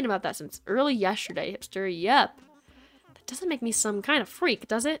 Thinking about that since early yesterday, hipster. Yep. That doesn't make me some kind of freak,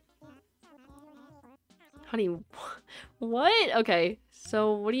 does it? Honey, what? Okay,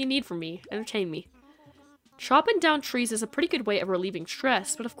 so what do you need from me? Entertain me. Chopping down trees is a pretty good way of relieving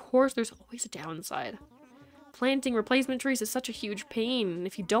stress, but of course there's always a downside. Planting replacement trees is such a huge pain, and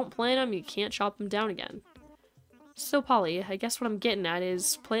if you don't plant them, you can't chop them down again. So, Polly, I guess what I'm getting at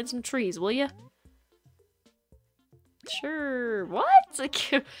is plant some trees, will ya? Sure. What?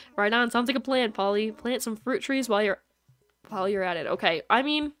 Right on. Sounds like a plan, Polly. Plant some fruit trees while you're at it. Okay. I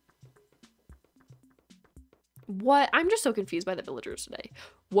mean, what? I'm just so confused by the villagers today.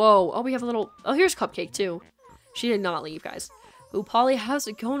 Whoa. Oh, we have a little. Oh, here's Cupcake too. She did not leave, guys. Ooh, Polly, how's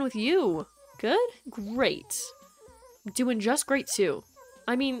it going with you? Good. Great. Doing just great too.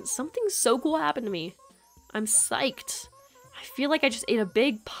 I mean, something so cool happened to me. I'm psyched. I feel like I just ate a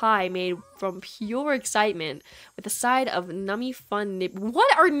big pie made from pure excitement with a side of nummy fun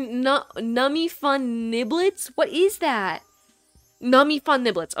What are nummy fun niblets? What is that? Nummy fun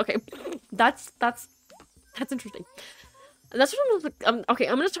niblets. Okay, that's interesting. That's what okay,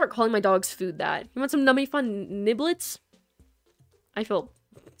 I'm gonna start calling my dog's food that. You want some nummy fun niblets? I feel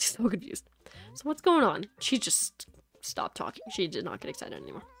so confused. So what's going on? She just stopped talking. She did not get excited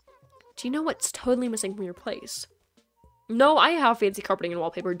anymore. Do you know what's totally missing from your place? No, I have fancy carpeting and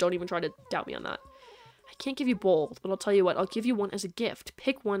wallpaper. Don't even try to doubt me on that. I can't give you both, but I'll tell you what. I'll give you one as a gift.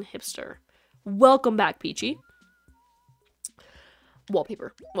 Pick one, hipster. Welcome back, Peachy.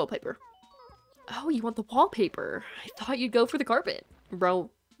 Wallpaper. Wallpaper. Oh, you want the wallpaper. I thought you'd go for the carpet.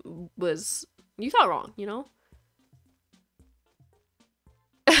 Bro, was... You thought wrong, you know?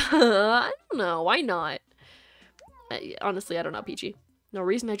 I don't know. Why not? Honestly, I don't know, Peachy. No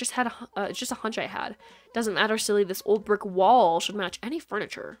reason. I just had it's just a hunch I had. Doesn't matter, silly. This old brick wall should match any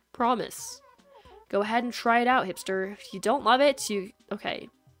furniture. Promise. Go ahead and try it out, hipster. If you don't love it, okay.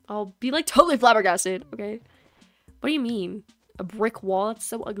 I'll be like totally flabbergasted, okay? What do you mean? A brick wall? That's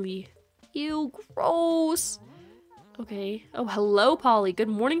so ugly. Ew, gross. Okay. Oh, hello, Polly. Good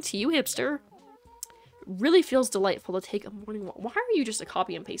morning to you, hipster. It really feels delightful to take a morning walk. Why are you just a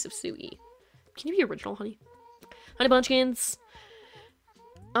copy and paste of Suey? Can you be original, honey? Honey Bunchkins.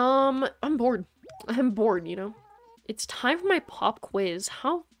 I'm bored. I'm bored, you know? It's time for my pop quiz.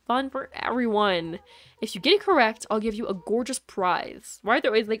 How fun for everyone. If you get it correct, I'll give you a gorgeous prize. Why are they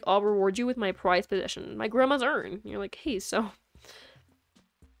always like, I'll reward you with my prize possession? My grandma's urn. You're like, hey, so...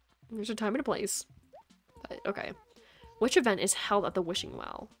 There's a time and a place. But, okay. Which event is held at the Wishing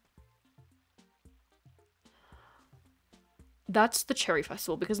Well? That's the Cherry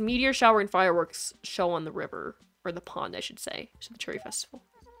Festival, because Meteor Shower and Fireworks show on the river. Or the pond, I should say. So the Cherry Festival.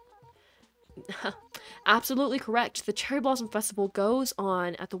 Absolutely correct. The Cherry Blossom Festival goes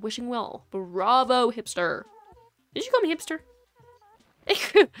on at the Wishing Well. Bravo, hipster. Did you call me hipster?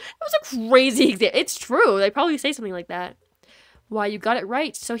 That was a crazy example. It's true. They probably say something like that. Why, you got it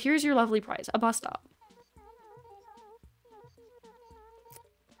right. So here's your lovely prize. A bus stop.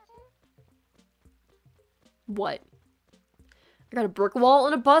 What? I got a brick wall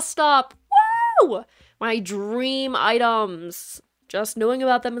and a bus stop. Woo! My dream items. Just knowing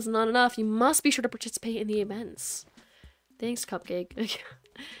about them is not enough. You must be sure to participate in the events. Thanks, Cupcake.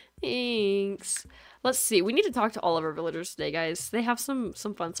 Thanks. Let's see. We need to talk to all of our villagers today, guys. They have some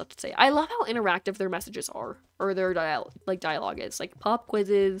fun stuff to say. I love how interactive their messages are. Or their dialogue is. Like pop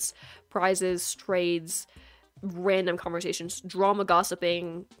quizzes, prizes, trades, random conversations, drama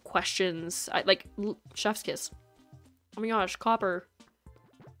gossiping, questions. Chef's kiss. Oh my gosh, copper.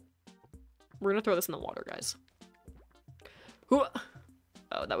 We're gonna throw this in the water, guys. Ooh.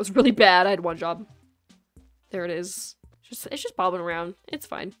 Oh, that was really bad. I had one job. There it is. It's just bobbing around. It's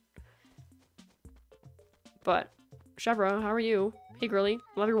fine. But, Chevra, how are you? Hey, girly.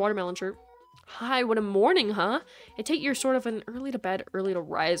 Love your watermelon shirt. Hi, what a morning, huh? I take you're sort of an early to bed, early to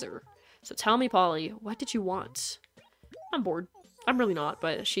riser. So tell me, Polly, what did you want? I'm bored. I'm really not,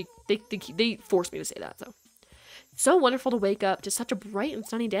 but they forced me to say that, so. It's so wonderful to wake up to such a bright and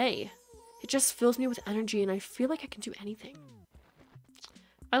sunny day. It just fills me with energy and I feel like I can do anything.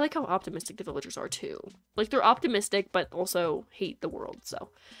 I like how optimistic the villagers are too. Like they're optimistic but also hate the world, so.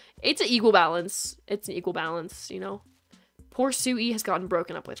 It's an equal balance. It's an equal balance, you know? Poor Suey has gotten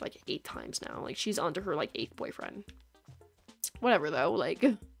broken up with like 8 times now. Like she's onto her like 8th boyfriend. Whatever though, like.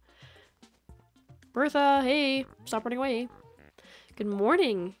 Bertha, hey, stop running away. Good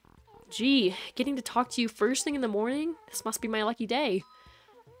morning. Gee, getting to talk to you first thing in the morning? This must be my lucky day.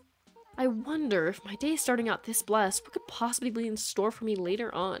 I wonder if my day is starting out this blessed, what could possibly be in store for me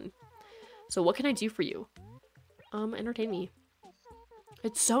later on? So what can I do for you? Entertain me.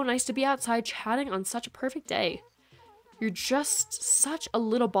 It's so nice to be outside chatting on such a perfect day. You're just such a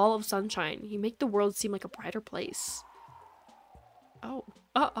little ball of sunshine. You make the world seem like a brighter place. Oh.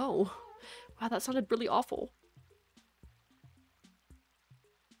 Uh-oh. Wow, that sounded really awful.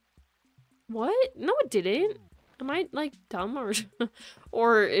 What? No, it didn't. Am I, like, dumb or...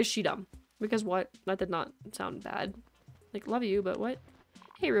 or is she dumb? Because what? That did not sound bad. Like, love you, but what?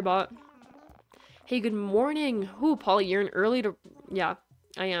 Hey, Ribot. Hey, good morning. Ooh, Polly, you're an early to... Yeah,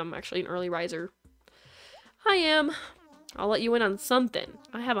 I am actually an early riser. I am. I'll let you in on something.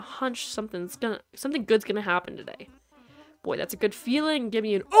 I have a hunch something good's gonna happen today. Boy, that's a good feeling. Give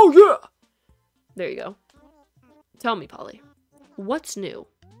me an... Oh, yeah! There you go. Tell me, Polly. What's new?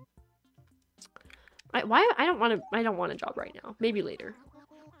 I don't want a job right now. Maybe later.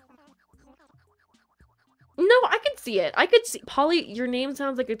 No, I can see it. I could see Polly, your name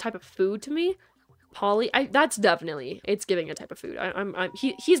sounds like a type of food to me. Polly, that's definitely, it's giving a type of food.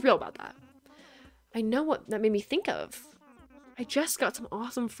 He's real about that. I know what that made me think of. I just got some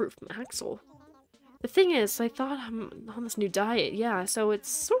awesome fruit from Axel. The thing is, I thought I'm on this new diet, yeah, so it's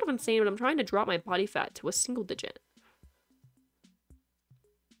sort of insane, but I'm trying to drop my body fat to a single digit.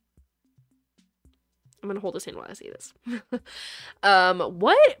 I'm gonna hold his hand while I say this.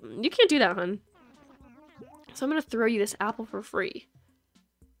 What? You can't do that, hun. So I'm gonna throw you this apple for free.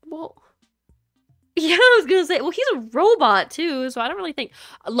 Well, yeah, I was gonna say, well, he's a robot too, so I don't really think.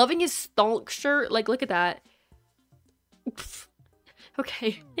 Loving his stonk shirt, like, look at that.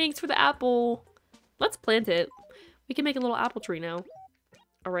 Okay, thanks for the apple. Let's plant it. We can make a little apple tree now.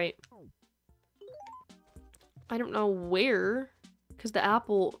 Alright. I don't know where, Because the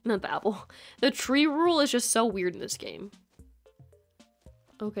apple, not the apple, the tree rule is just so weird in this game.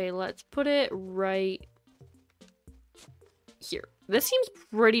 Okay, let's put it right here. This seems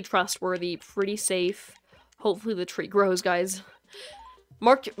pretty trustworthy, pretty safe. Hopefully the tree grows, guys.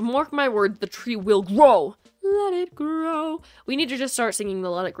 Mark my words, the tree will grow. Let it grow. We need to just start singing the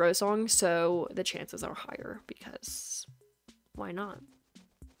Let It Grow song so the chances are higher, because why not?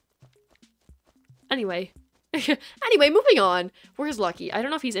 Anyway. Anyway, moving on. Where's Lucky? I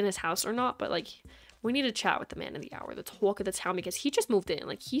don't know if he's in his house or not, but like, we need to chat with the man of the hour, the talk of the town, because he just moved in.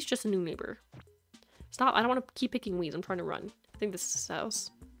 Like, he's just a new neighbor. Stop. I don't want to keep picking weeds. I'm trying to run. I think this is his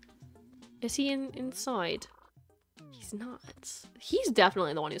house. Is he inside? He's not. He's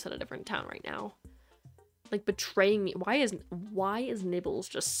definitely the one who's at a different town right now. Like, betraying me. Why is Nibbles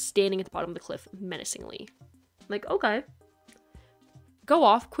just standing at the bottom of the cliff menacingly? Like, okay. Go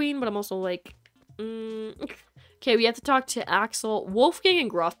off, queen, but I'm also like... Okay, we have to talk to Axel, Wolfgang, and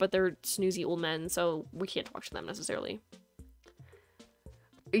Gruff, but they're snoozy old men, so we can't talk to them necessarily.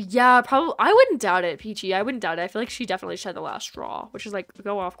 Yeah, probably. I wouldn't doubt it, Peachy. I wouldn't doubt it. I feel like she definitely shed the last straw, which is like,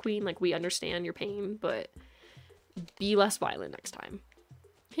 go off, queen. Like, we understand your pain, but be less violent next time.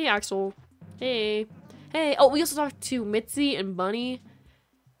 Hey, Axel. Hey. Hey. Oh, we also talked to Mitzi and Bunny.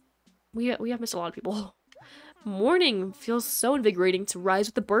 We have missed a lot of people. Morning feels so invigorating to rise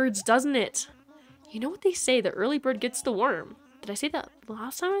with the birds, doesn't it? You know what they say, the early bird gets the worm. Did I say that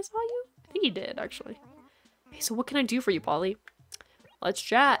last time I saw you? I think you did, actually. Hey, so what can I do for you, Polly? Let's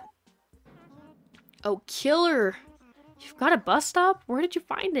chat. Oh, killer. You've got a bus stop? Where did you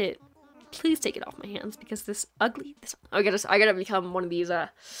find it? Please take it off my hands, because this ugly... I gotta become one of these,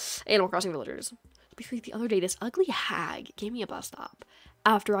 Animal Crossing villagers. Basically, the other day, this ugly hag gave me a bus stop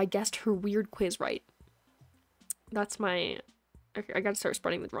after I guessed her weird quiz right. That's my... Okay, I gotta start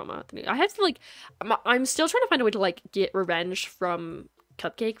spreading the drama. I have to, like... I'm still trying to find a way to, like, get revenge from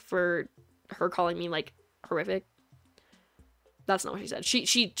Cupcake for her calling me, like, horrific. That's not what she said.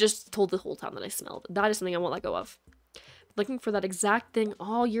 She just told the whole town that I smelled. That is something I won't let go of. Looking for that exact thing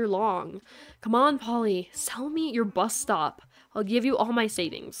all year long. Come on, Polly. Sell me your bus stop. I'll give you all my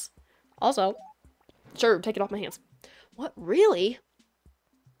savings. Also, sure, take it off my hands. What, really?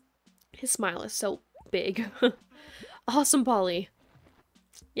 His smile is so big. Awesome, Polly.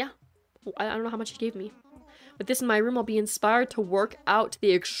 Yeah. I don't know how much he gave me. With this in my room, I'll be inspired to work out to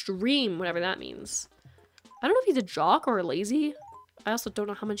the extreme, whatever that means. I don't know if he's a jock or a lazy. I also don't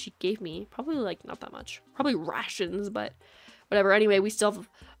know how much he gave me. Probably, like, not that much. Probably rations, but whatever. Anyway, we still have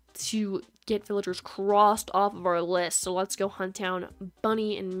to get villagers crossed off of our list. So let's go hunt down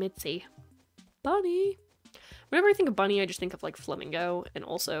Bunny and Mitzi. Bunny. Whenever I think of Bunny, I just think of, like, Flamingo and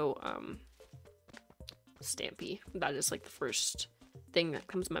also, Stampy. That is, like, the first thing that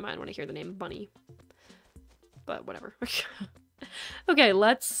comes to my mind when I hear the name Bunny. But whatever. Okay,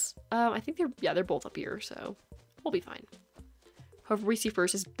 let's, I think they're both up here, so we'll be fine. Whoever we see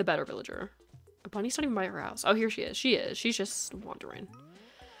first is the better villager. Bunny's not even by her house. Oh, here she is. She's just wandering.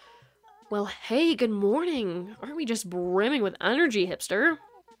 Well, hey, good morning. Aren't we just brimming with energy, hipster?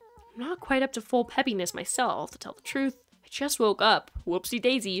 I'm not quite up to full peppiness myself, to tell the truth. I just woke up. Whoopsie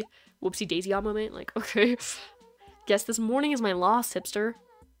daisy. Whoopsie daisy on moment. Like, okay. Guess this morning is my loss, hipster.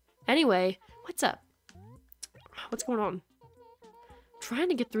 Anyway, what's up? What's going on? Trying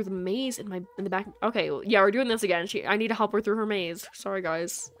to get through the maze in the back. Okay, yeah, we're doing this again. I need to help her through her maze. Sorry,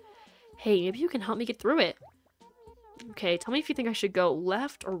 guys. Hey, maybe you can help me get through it. Okay, tell me if you think I should go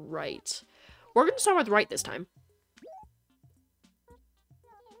left or right. We're gonna start with right this time.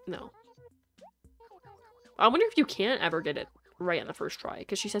 No. I wonder if you can't ever get it right on the first try,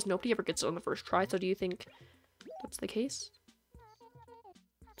 because she says nobody ever gets it on the first try, so do you think that's the case?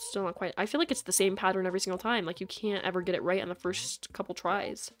 Still not quite. I feel like it's the same pattern every single time. Like, you can't ever get it right on the first couple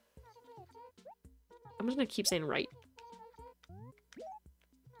tries. I'm just gonna keep saying right.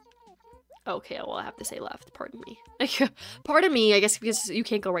 Okay, well, I have to say left. Pardon me. Pardon me, I guess, because you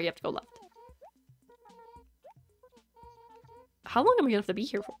can't go right, you have to go left. How long am I gonna have to be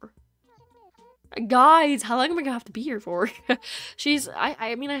here for? Guys, how long am I gonna have to be here for?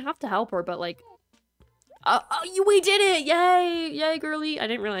 I mean, I have to help her, but, like... we did it! Yay! Yay, girly! I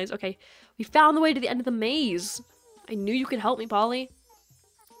didn't realize. Okay, we found the way to the end of the maze. I knew you could help me, Polly.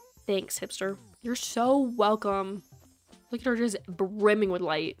 Thanks, hipster. You're so welcome. Look at her just brimming with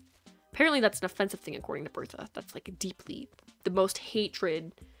light. Apparently that's an offensive thing according to Bertha. That's like deeply the most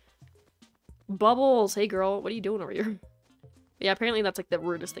hatred. Bubbles, hey girl, what are you doing over here? Yeah, apparently that's like the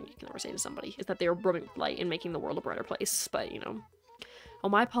rudest thing you can ever say to somebody, is that they are brimming with light and making the world a brighter place, but you know. Oh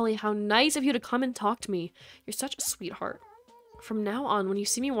my, Polly, how nice of you to come and talk to me. You're such a sweetheart. From now on, when you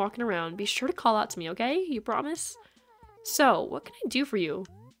see me walking around, be sure to call out to me, okay? You promise? So, what can I do for you?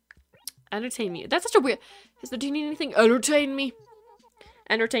 Entertain me. That's such a weird... Do you need anything? Entertain me.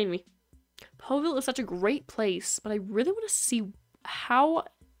 Entertain me. Poville is such a great place, but I really want to see how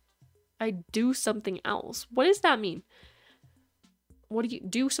I do something else. What does that mean? What do you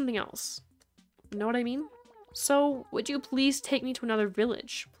do something else? Know what I mean? So, would you please take me to another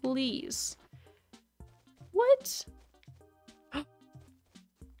village? Please. What?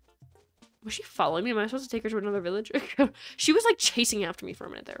 Was she following me? Am I supposed to take her to another village? She was like chasing after me for a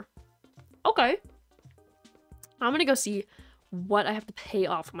minute there. Okay. I'm gonna go see what I have to pay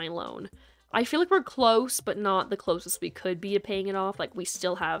off my loan. I feel like we're close, but not the closest we could be to paying it off. Like, we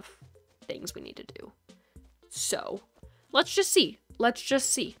still have things we need to do. So, let's just see. Let's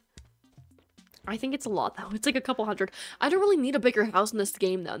just see. I think it's a lot, though. It's like a couple hundred. I don't really need a bigger house in this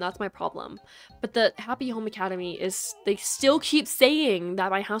game, though. That's my problem. But the Happy Home Academy is... They still keep saying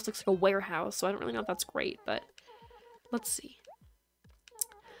that my house looks like a warehouse, so I don't really know if that's great, but... Let's see.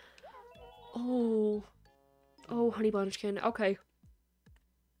 Oh... Oh, Honey Bunchkin. Okay.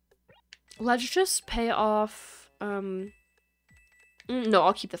 Let's just pay off, no,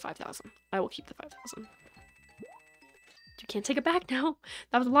 I'll keep the 5,000. I will keep the 5,000. You can't take it back now.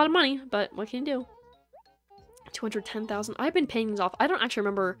 That was a lot of money, but what can you do? 210,000. I've been paying these off. I don't actually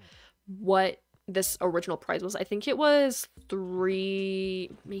remember what this original price was. I think it was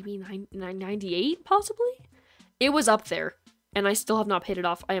maybe 998, possibly? It was up there, and I still have not paid it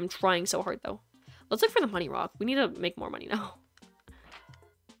off. I am trying so hard, though. Let's look for the money rock. We need to make more money now.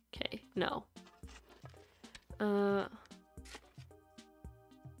 Okay, no. I'll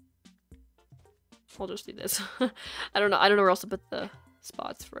just do this. I don't know where else to put the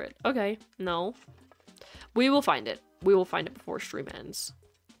spots for it. Okay, no. We will find it. We will find it before stream ends.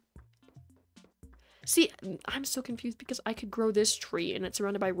 See, I'm so confused because I could grow this tree and it's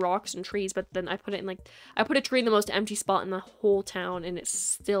surrounded by rocks and trees, but then I put it in like, I put a tree in the most empty spot in the whole town and it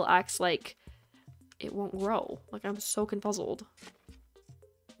still acts like it won't grow. Like, I'm so confuzzled.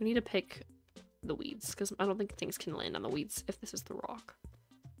 We need to pick the weeds, because I don't think things can land on the weeds if this is the rock.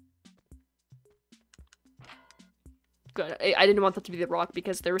 Good. I didn't want that to be the rock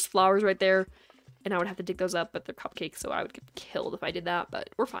because there was flowers right there, and I would have to dig those up, but they're cupcakes, so I would get killed if I did that, but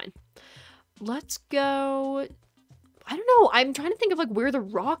we're fine. Let's go... I don't know. I'm trying to think of, like, where the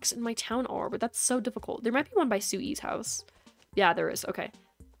rocks in my town are, but that's so difficult. There might be one by Sui's house. Yeah, there is. Okay.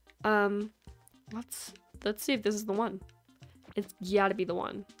 Let's see if this is the one. It's gotta be the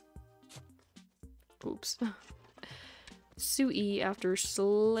one. Oops. Sui after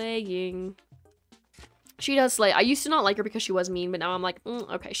slaying. She does slay. I used to not like her because she was mean, but now I'm like,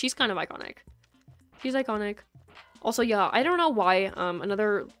 okay, she's kind of iconic. She's iconic. Also, yeah, I don't know why,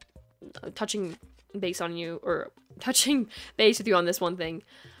 another touching base on you, or touching base with you on this one thing.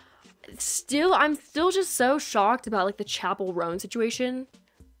 I'm still just so shocked about, like, the Chapel Roan situation.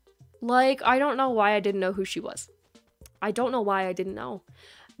 Like, I don't know why I didn't know who she was. I don't know why I didn't know.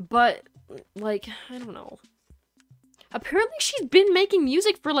 But, like, I don't know. Apparently she's been making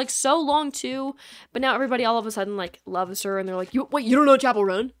music for, like, so long, too. But now everybody all of a sudden, like, loves her. And they're like, wait, you don't know Chapel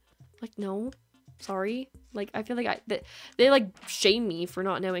Roan? Like, no. Sorry. Like, I feel like they, like, shame me for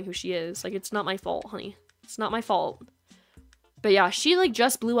not knowing who she is. Like, it's not my fault, honey. It's not my fault. But yeah, she, like,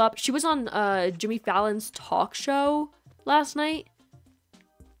 just blew up. She was on, Jimmy Fallon's talk show last night.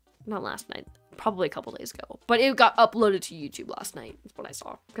 Not last night, probably a couple days ago, but it got uploaded to YouTube last night. That's what I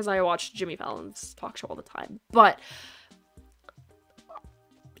saw, because I watched Jimmy Fallon's talk show all the time. But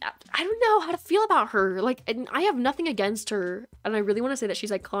I don't know how to feel about her. Like, and I have nothing against her, and I really want to say that she's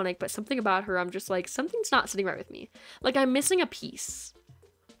iconic, but something about her, I'm just like, something's not sitting right with me. Like, I'm missing a piece.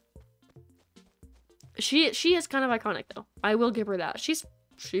 She is kind of iconic, though. I will give her that. She's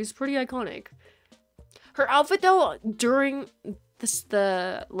pretty iconic. Her outfit, though, during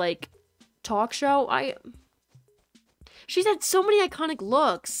the like talk show, she's had so many iconic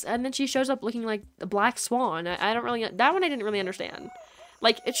looks, and then she shows up looking like the Black Swan. I don't really, that one I didn't really understand.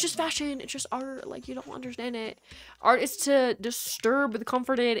 Like, it's just fashion, it's just art, like, you don't understand it. Art is to disturb the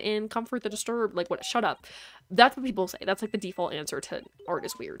comforted and comfort the disturbed. Like, what? Shut up. That's what people say. That's like the default answer to art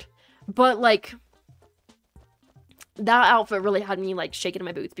is weird. But like, that outfit really had me like shaking in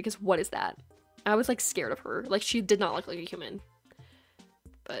my boots, because what is that? I was like scared of her. Like, she did not look like a human.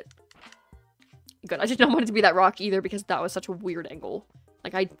 But good. I did not want it to be that rock either, because that was such a weird angle.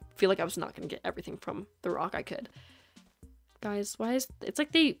 Like, I feel like I was not going to get everything from the rock I could. Guys, why is... It's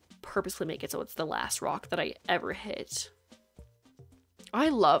like they purposely make it so it's the last rock that I ever hit. I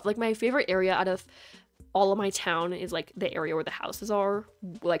love... Like, my favorite area out of all of my town is, like, the area where the houses are.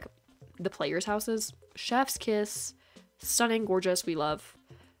 Like, the players' houses. Chef's kiss. Stunning, gorgeous, we love.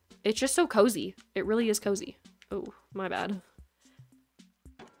 It's just so cozy. It really is cozy. Oh, My bad.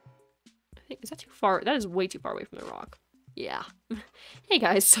 I think, is that too far? That is way too far away from the rock. Yeah. Hey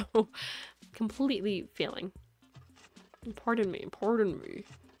guys, so completely failing. Pardon me, pardon me.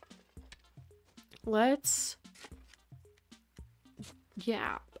 Let's...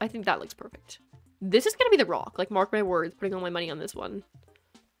 Yeah, I think that looks perfect. This is gonna be the rock. Like, mark my words, putting all my money on this one.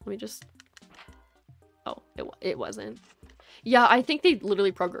 Let me just... Oh, it wasn't. Yeah, I think they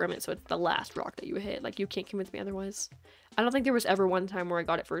literally program it so it's the last rock that you hit. Like, you can't convince me otherwise. I don't think there was ever one time where I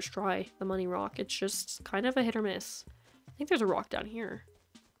got it first try, the money rock. It's just kind of a hit or miss. I think there's a rock down here.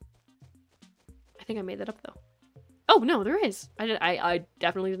 I think I made that up, though. Oh, no, there is. I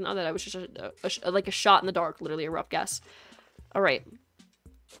definitely didn't know that. I was just like a shot in the dark, literally a rough guess. All right.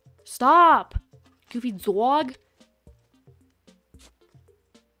 Stop! Goofy dog.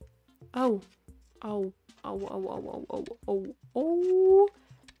 Oh. Oh. Oh, oh, oh, oh, oh, oh,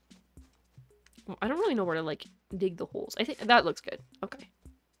 oh. I don't really know where to, like, dig the holes. I think that looks good. Okay.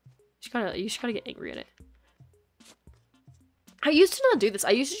 You just gotta get angry at it. I used to not do this.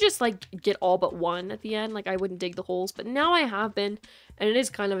 I used to just, like, get all but one at the end. Like, I wouldn't dig the holes. But now I have been. And it is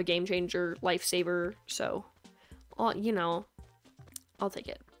kind of a game changer, lifesaver. So, you know, I'll take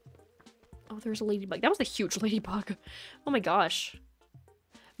it. Oh, there's a ladybug. That was a huge ladybug. Oh my gosh.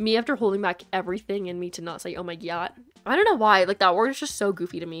 Me after holding back everything in me to not say, oh my god. I don't know why. Like, that word is just so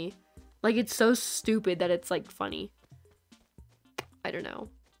goofy to me. Like, it's so stupid that it's, like, funny. I don't know.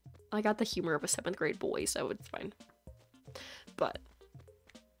 I got the humor of a 7th grade boy, so it's fine. But,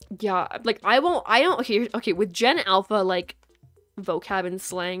 yeah. Like, okay, with Gen Alpha, like, vocab and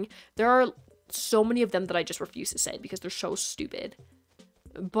slang, there are so many of them that I just refuse to say because they're so stupid.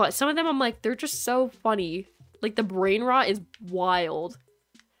 But some of them, I'm like, they're just so funny. Like, the brain rot is wild.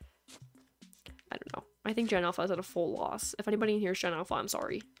 I don't know. I think Gen Alpha is at a full loss. If anybody in here is Gen Alpha, I'm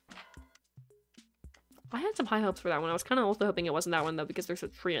sorry. I had some high hopes for that one. I was kind of also hoping it wasn't that one, though, because there's a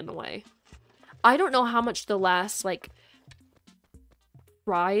tree in the way. I don't know how much the last, like,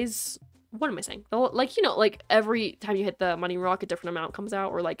 prize... What am I saying? Like, you know, like, every time you hit the money rock, a different amount comes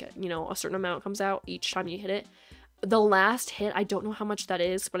out, or, like, you know, a certain amount comes out each time you hit it. The last hit, I don't know how much that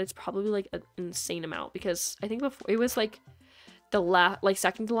is, but it's probably, like, an insane amount, because I think before, it was, like... the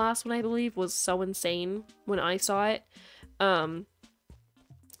second to last one, I believe, was so insane when I saw it.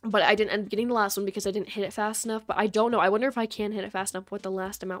 But I didn't end up getting the last one because I didn't hit it fast enough. But I don't know. I wonder if I can hit it fast enough what the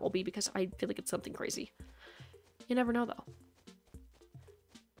last amount will be, because I feel like it's something crazy. You never know, though.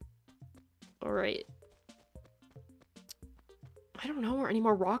 Alright. I don't know where any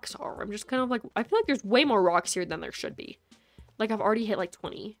more rocks are. I'm just kind of like... I feel like there's way more rocks here than there should be. Like, I've already hit, like,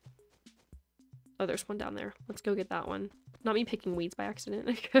 20. Oh, there's one down there. Let's go get that one. Not me picking weeds by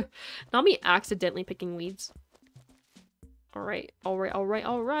accident. Not me accidentally picking weeds. Alright, alright, alright,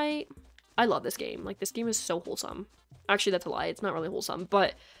 alright. I love this game. Like, this game is so wholesome. Actually, that's a lie. It's not really wholesome,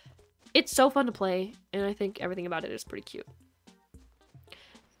 but it's so fun to play, and I think everything about it is pretty cute.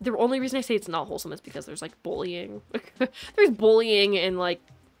 The only reason I say it's not wholesome is because there's, like, bullying. There's bullying and, like,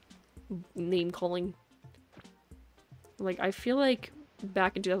 name-calling. Like, I feel like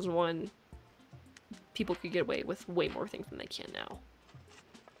back in 2001... people could get away with way more things than they can now.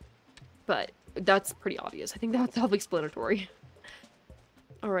 But that's pretty obvious. I think that's self-explanatory.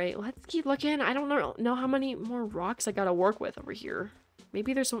 Alright, let's keep looking. I don't know how many more rocks I gotta work with over here.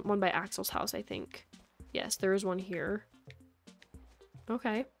 Maybe there's one by Axel's house, I think. Yes, there is one here.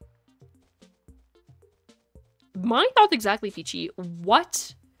 Okay. My thoughts exactly, Peachy.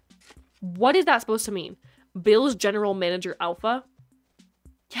 What? What is that supposed to mean? Bill's General Manager Alpha?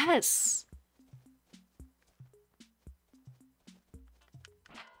 Yes!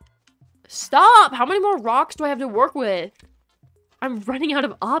 Stop! How many more rocks do I have to work with? I'm running out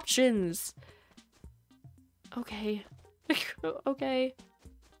of options. Okay. Okay.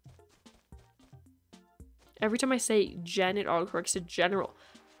 Every time I say Gen, it autocorrects to General.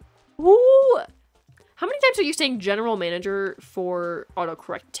 Ooh! How many times are you saying General Manager for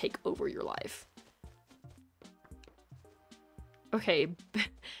autocorrect to take over your life? Okay.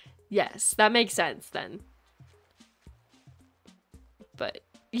 Yes, that makes sense then. But...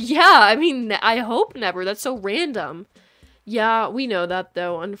 yeah, I mean, I hope never. That's so random. Yeah, we know that,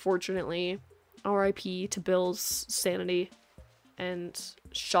 though, unfortunately. R.I.P. to Bill's sanity and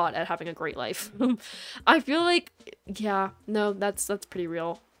shot at having a great life. I feel like, yeah, no, that's pretty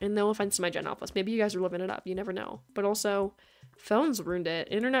real. And no offense to my Gen Alphas. Maybe you guys are living it up. You never know. But also, phones ruined it.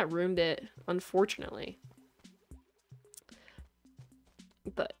 Internet ruined it, unfortunately.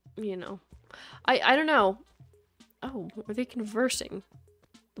 But, you know. I don't know. Oh, are they conversing?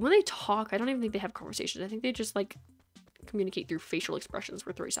 When they talk, I don't even think they have conversations. I think they just, like, communicate through facial expressions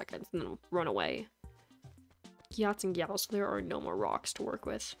for 3 seconds and then run away. Yachts and gals, there are no more rocks to work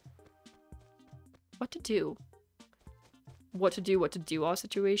with. What to do? What to do all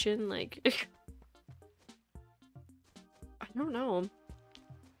situation? Like, I don't know.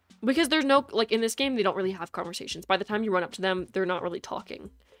 Because there's no, like, in this game, they don't really have conversations. By the time you run up to them, they're not really talking.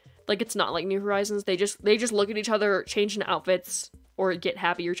 Like, it's not like New Horizons. They just look at each other, change into outfits, or get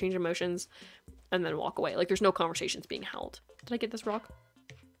happy or change emotions, and then walk away. Like, there's no conversations being held. Did I get this rock?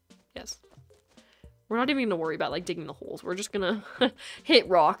 Yes. We're not even gonna worry about, like, digging the holes. We're just gonna hit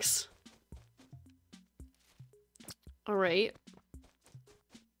rocks. Alright.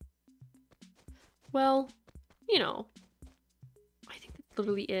 Well, you know. I think that's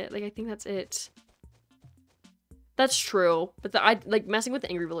literally it. Like, I think that's it. That's true. But like, messing with the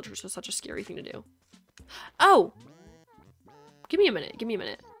angry villagers was such a scary thing to do. Oh! Give me a minute. Give me a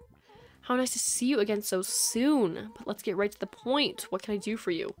minute. How nice to see you again so soon. But let's get right to the point. What can I do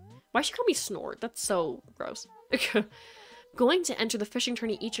for you? Why'd she call me Snort? That's so gross. Going to enter the fishing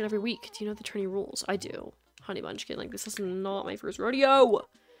tourney each and every week. Do you know the tourney rules? I do. Honey Bunchkin, like, this is not my first rodeo.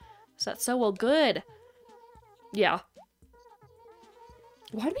 Is that so? Well, good. Yeah.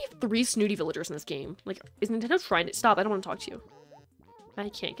 Why do we have 3 snooty villagers in this game? Like, is Nintendo trying to... Stop, I don't want to talk to you. I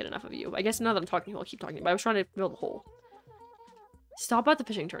can't get enough of you. I guess now that I'm talking to you, I'll keep talking. But I was trying to build a hole. Stop at the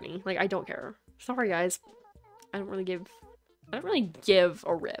fishing tourney. Like, I don't care. Sorry, guys. I don't really give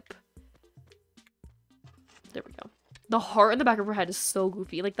a rip. There we go. The heart in the back of her head is so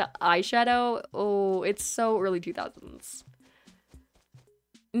goofy. Like, the eyeshadow. Oh, it's so early 2000s.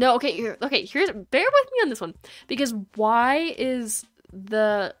 No, okay, here's... Bear with me on this one. Because why is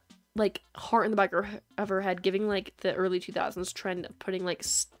the, like, heart in the back of her head giving, like, the early 2000s trend of putting, like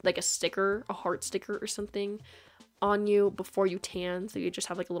a sticker, a heart sticker or something on you before you tan, so you just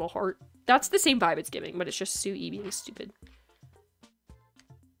have, like, a little heart? That's the same vibe it's giving, but it's just Sue-E being stupid.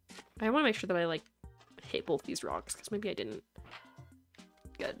 I want to make sure that I, like, hit both these rocks, because maybe I didn't.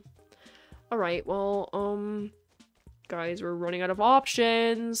 Good. Alright, well, guys, we're running out of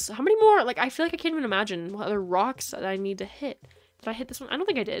options. How many more? Like, I feel like I can't even imagine what other rocks that I need to hit. Did I hit this one? I don't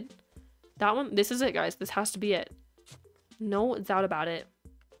think I did. That one? This is it, guys. This has to be it. No doubt about it.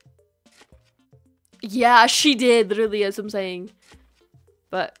 Yeah, she did, literally, as I'm saying.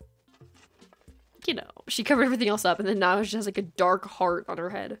 But, you know, she covered everything else up, and then now she has, like, a dark heart on her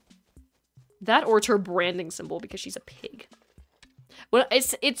head. That, or it's her branding symbol, because she's a pig. Well,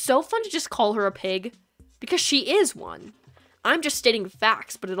 it's so fun to just call her a pig, because she is one. I'm just stating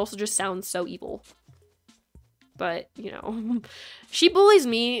facts, but it also just sounds so evil. But, you know, she bullies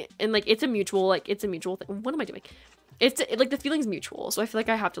me, and, like, it's a mutual thing. What am I doing? Like, the feeling's mutual, so I feel like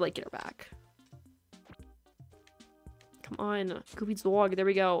I have to, like, get her back. Come on, Goofy's dog. There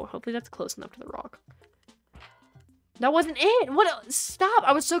we go. Hopefully that's close enough to the rock. That wasn't it! What? Stop!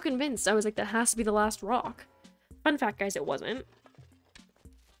 I was so convinced. I was like, that has to be the last rock. Fun fact, guys, it wasn't.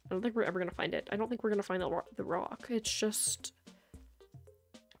 I don't think we're ever gonna find it. I don't think we're gonna find the rock. It's just...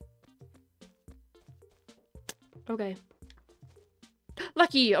 Okay.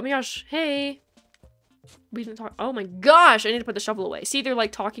 Lucky! Oh my gosh. Hey! We didn't talk. Oh my gosh! I need to put the shovel away. See, they're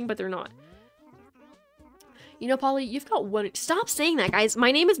like talking, but they're not. You know, Polly, you've got one. Stop saying that, guys.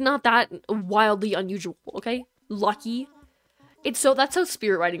 My name is not that wildly unusual, okay? Lucky. That's so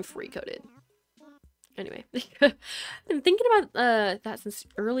spirit writing free coded. Anyway. Been thinking about that since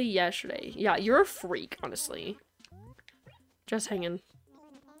early yesterday. Yeah, you're a freak, honestly. Just hanging.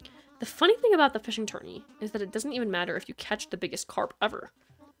 The funny thing about the fishing tourney is that it doesn't even matter if you catch the biggest carp ever.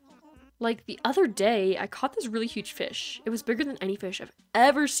 Like, the other day, I caught this really huge fish. It was bigger than any fish I've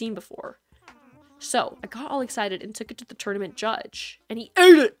ever seen before. So, I got all excited and took it to the tournament judge, and he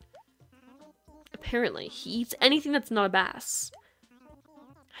ate it! Apparently, he eats anything that's not a bass.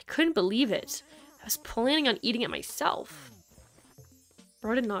 I couldn't believe it. I was planning on eating it myself.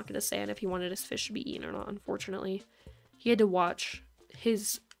 Bro did not get a say on if he wanted his fish to be eaten or not, unfortunately. He had to watch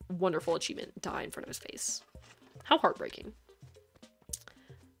his wonderful achievement die in front of his face. How heartbreaking.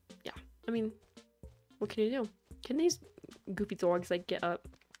 Yeah, I mean, what can you do? Can these goofy dogs, like, get up?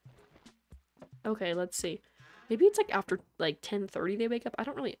 Okay, let's see. Maybe it's like after like 10:30 they wake up. I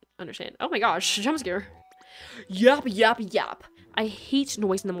don't really understand. Oh my gosh, jump scare. Yap, yap, yap. I hate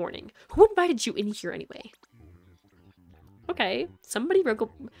noise in the morning. Who invited you in here anyway? Okay, somebody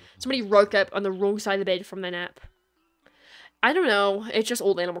woke up on the wrong side of the bed from the nap. I don't know. It's just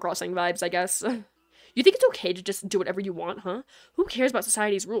old Animal Crossing vibes, I guess. You think it's okay to just do whatever you want, huh? Who cares about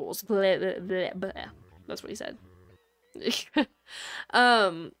society's rules? Blah, blah, blah, blah. That's what he said. Yeah,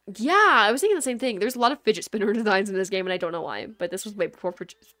 I was thinking the same thing. There's a lot of fidget spinner designs in this game, and I don't know why, but this was way before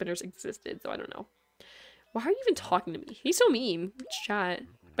fidget spinners existed, so I don't know. Why are you even talking to me? He's so mean. Let's chat.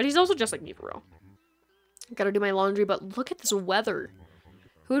 But he's also just like me, for real. Gotta do my laundry, but look at this weather.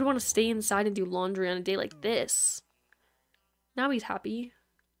 Who would want to stay inside and do laundry on a day like this? Now he's happy.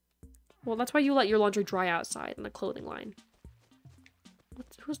 Well, that's why you let your laundry dry outside in the clothing line.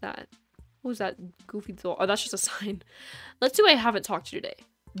 Who's that? Who's that goofy doll? Oh, that's just a sign. Let's see who I haven't talked to today.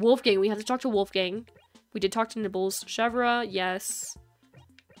 Wolfgang. We had to talk to Wolfgang. We did talk to Nibbles. Chevra, yes.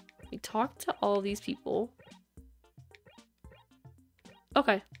 We talked to all of these people.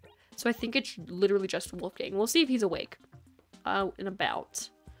 Okay. So I think it's literally just Wolfgang. We'll see if he's awake. And about.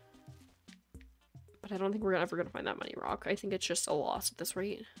 But I don't think we're ever gonna find that money rock. I think it's just a loss at this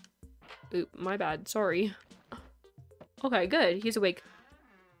rate. Oop, my bad. Sorry. Okay, good. He's awake.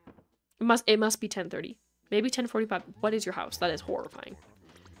 It must be 10:30. Maybe 10:45. What is your house? That is horrifying.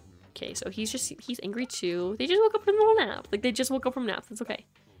 Okay, so he's angry too. They just woke up from a little nap. Like, they just woke up from naps. It's okay.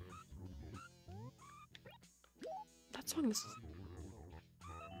 That song is...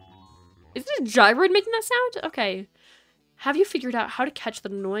 Is it a gyroid making that sound? Okay. Have you figured out how to catch the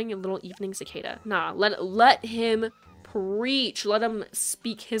annoying little evening cicada? Nah, let him preach. Let him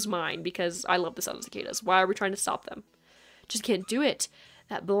speak his mind, because I love the sound of cicadas. Why are we trying to stop them? Just can't do it.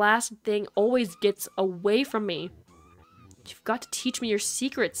 That blast thing always gets away from me. You've got to teach me your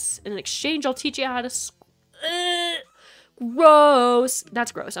secrets. In exchange, I'll teach you how to... Gross.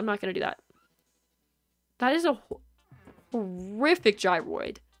 That's gross. I'm not going to do that. That is a horrific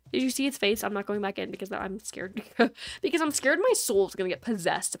gyroid. Did you see its face? I'm not going back in because I'm scared. Because I'm scared my soul's going to get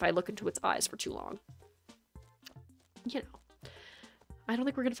possessed if I look into its eyes for too long. You know. I don't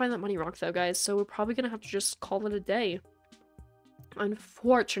think we're going to find that money rock though, guys. So we're probably going to have to just call it a day.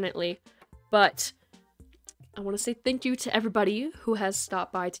 Unfortunately. But I want to say thank you to everybody who has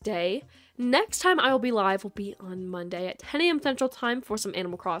stopped by today. Next time I will be live will be on Monday at 10 a.m. Central Time for some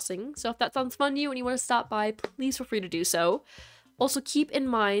Animal Crossing. So if that sounds fun to you and you want to stop by, please feel free to do so. Also, keep in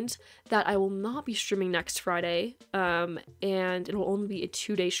mind that I will not be streaming next Friday, and it will only be a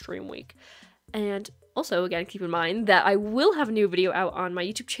 2-day stream week. And also, again, keep in mind that I will have a new video out on my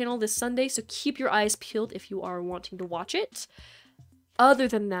YouTube channel this Sunday, so keep your eyes peeled if you are wanting to watch it. Other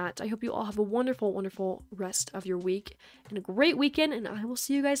than that, I hope you all have a wonderful, wonderful rest of your week and a great weekend, and I will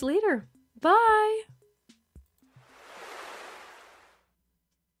see you guys later. Bye!